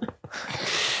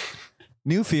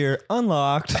 New fear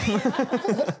unlocked.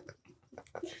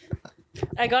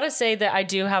 I gotta say that I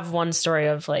do have one story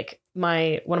of like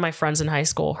one of my friends in high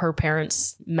school. Her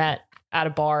parents met at a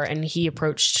bar, and he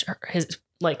approached his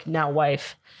like now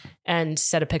wife and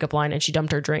said a pickup line, and she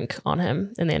dumped her drink on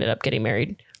him, and they ended up getting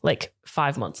married like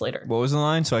 5 months later. What was the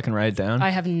line so I can write it down? I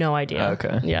have no idea.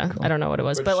 Okay. Yeah, I don't know what it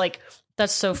was, but like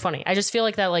that's so funny. I just feel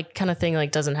like that like kind of thing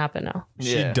like doesn't happen now.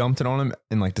 She dumped it on him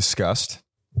in like disgust.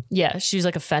 Yeah, she was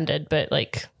like offended, but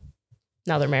like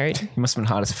now they're married. He must have been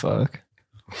hot as fuck.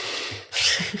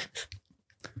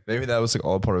 Maybe that was like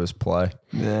all part of his play.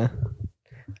 Yeah.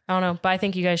 I don't know, but I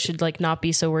think you guys should like not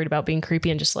be so worried about being creepy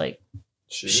and just like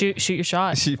Shoot your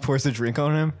shot. She pours the drink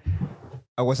on him.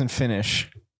 I wasn't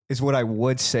finished. Is what I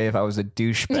would say if I was a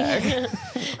douchebag.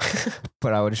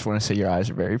 But I would just want to say your eyes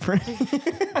are very pretty.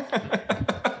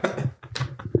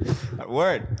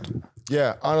 Word.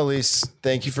 Yeah, Anelise,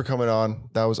 thank you for coming on.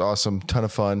 That was awesome. Ton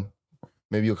of fun.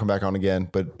 Maybe you'll come back on again,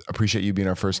 but appreciate you being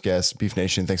our first guest. Beef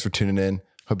Nation, thanks for tuning in.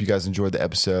 Hope you guys enjoyed the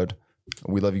episode.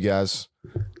 We love you guys.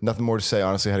 Nothing more to say.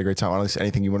 Honestly, I had a great time. Anelise,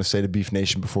 anything you want to say to Beef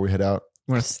Nation before we head out?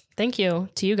 Thank you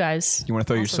to you guys. You want to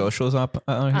throw your socials up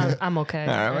here? I'm okay.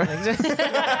 All right.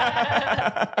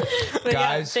 But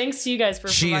Guys, thanks to you guys for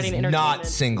She providing is entertainment. not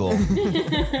single.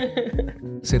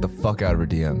 Say the fuck out of her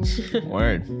DMs.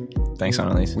 Word. Thanks,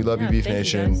 Annalise. We love you, Beef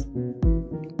thank you, Nation. guys.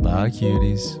 Bye,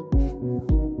 cuties.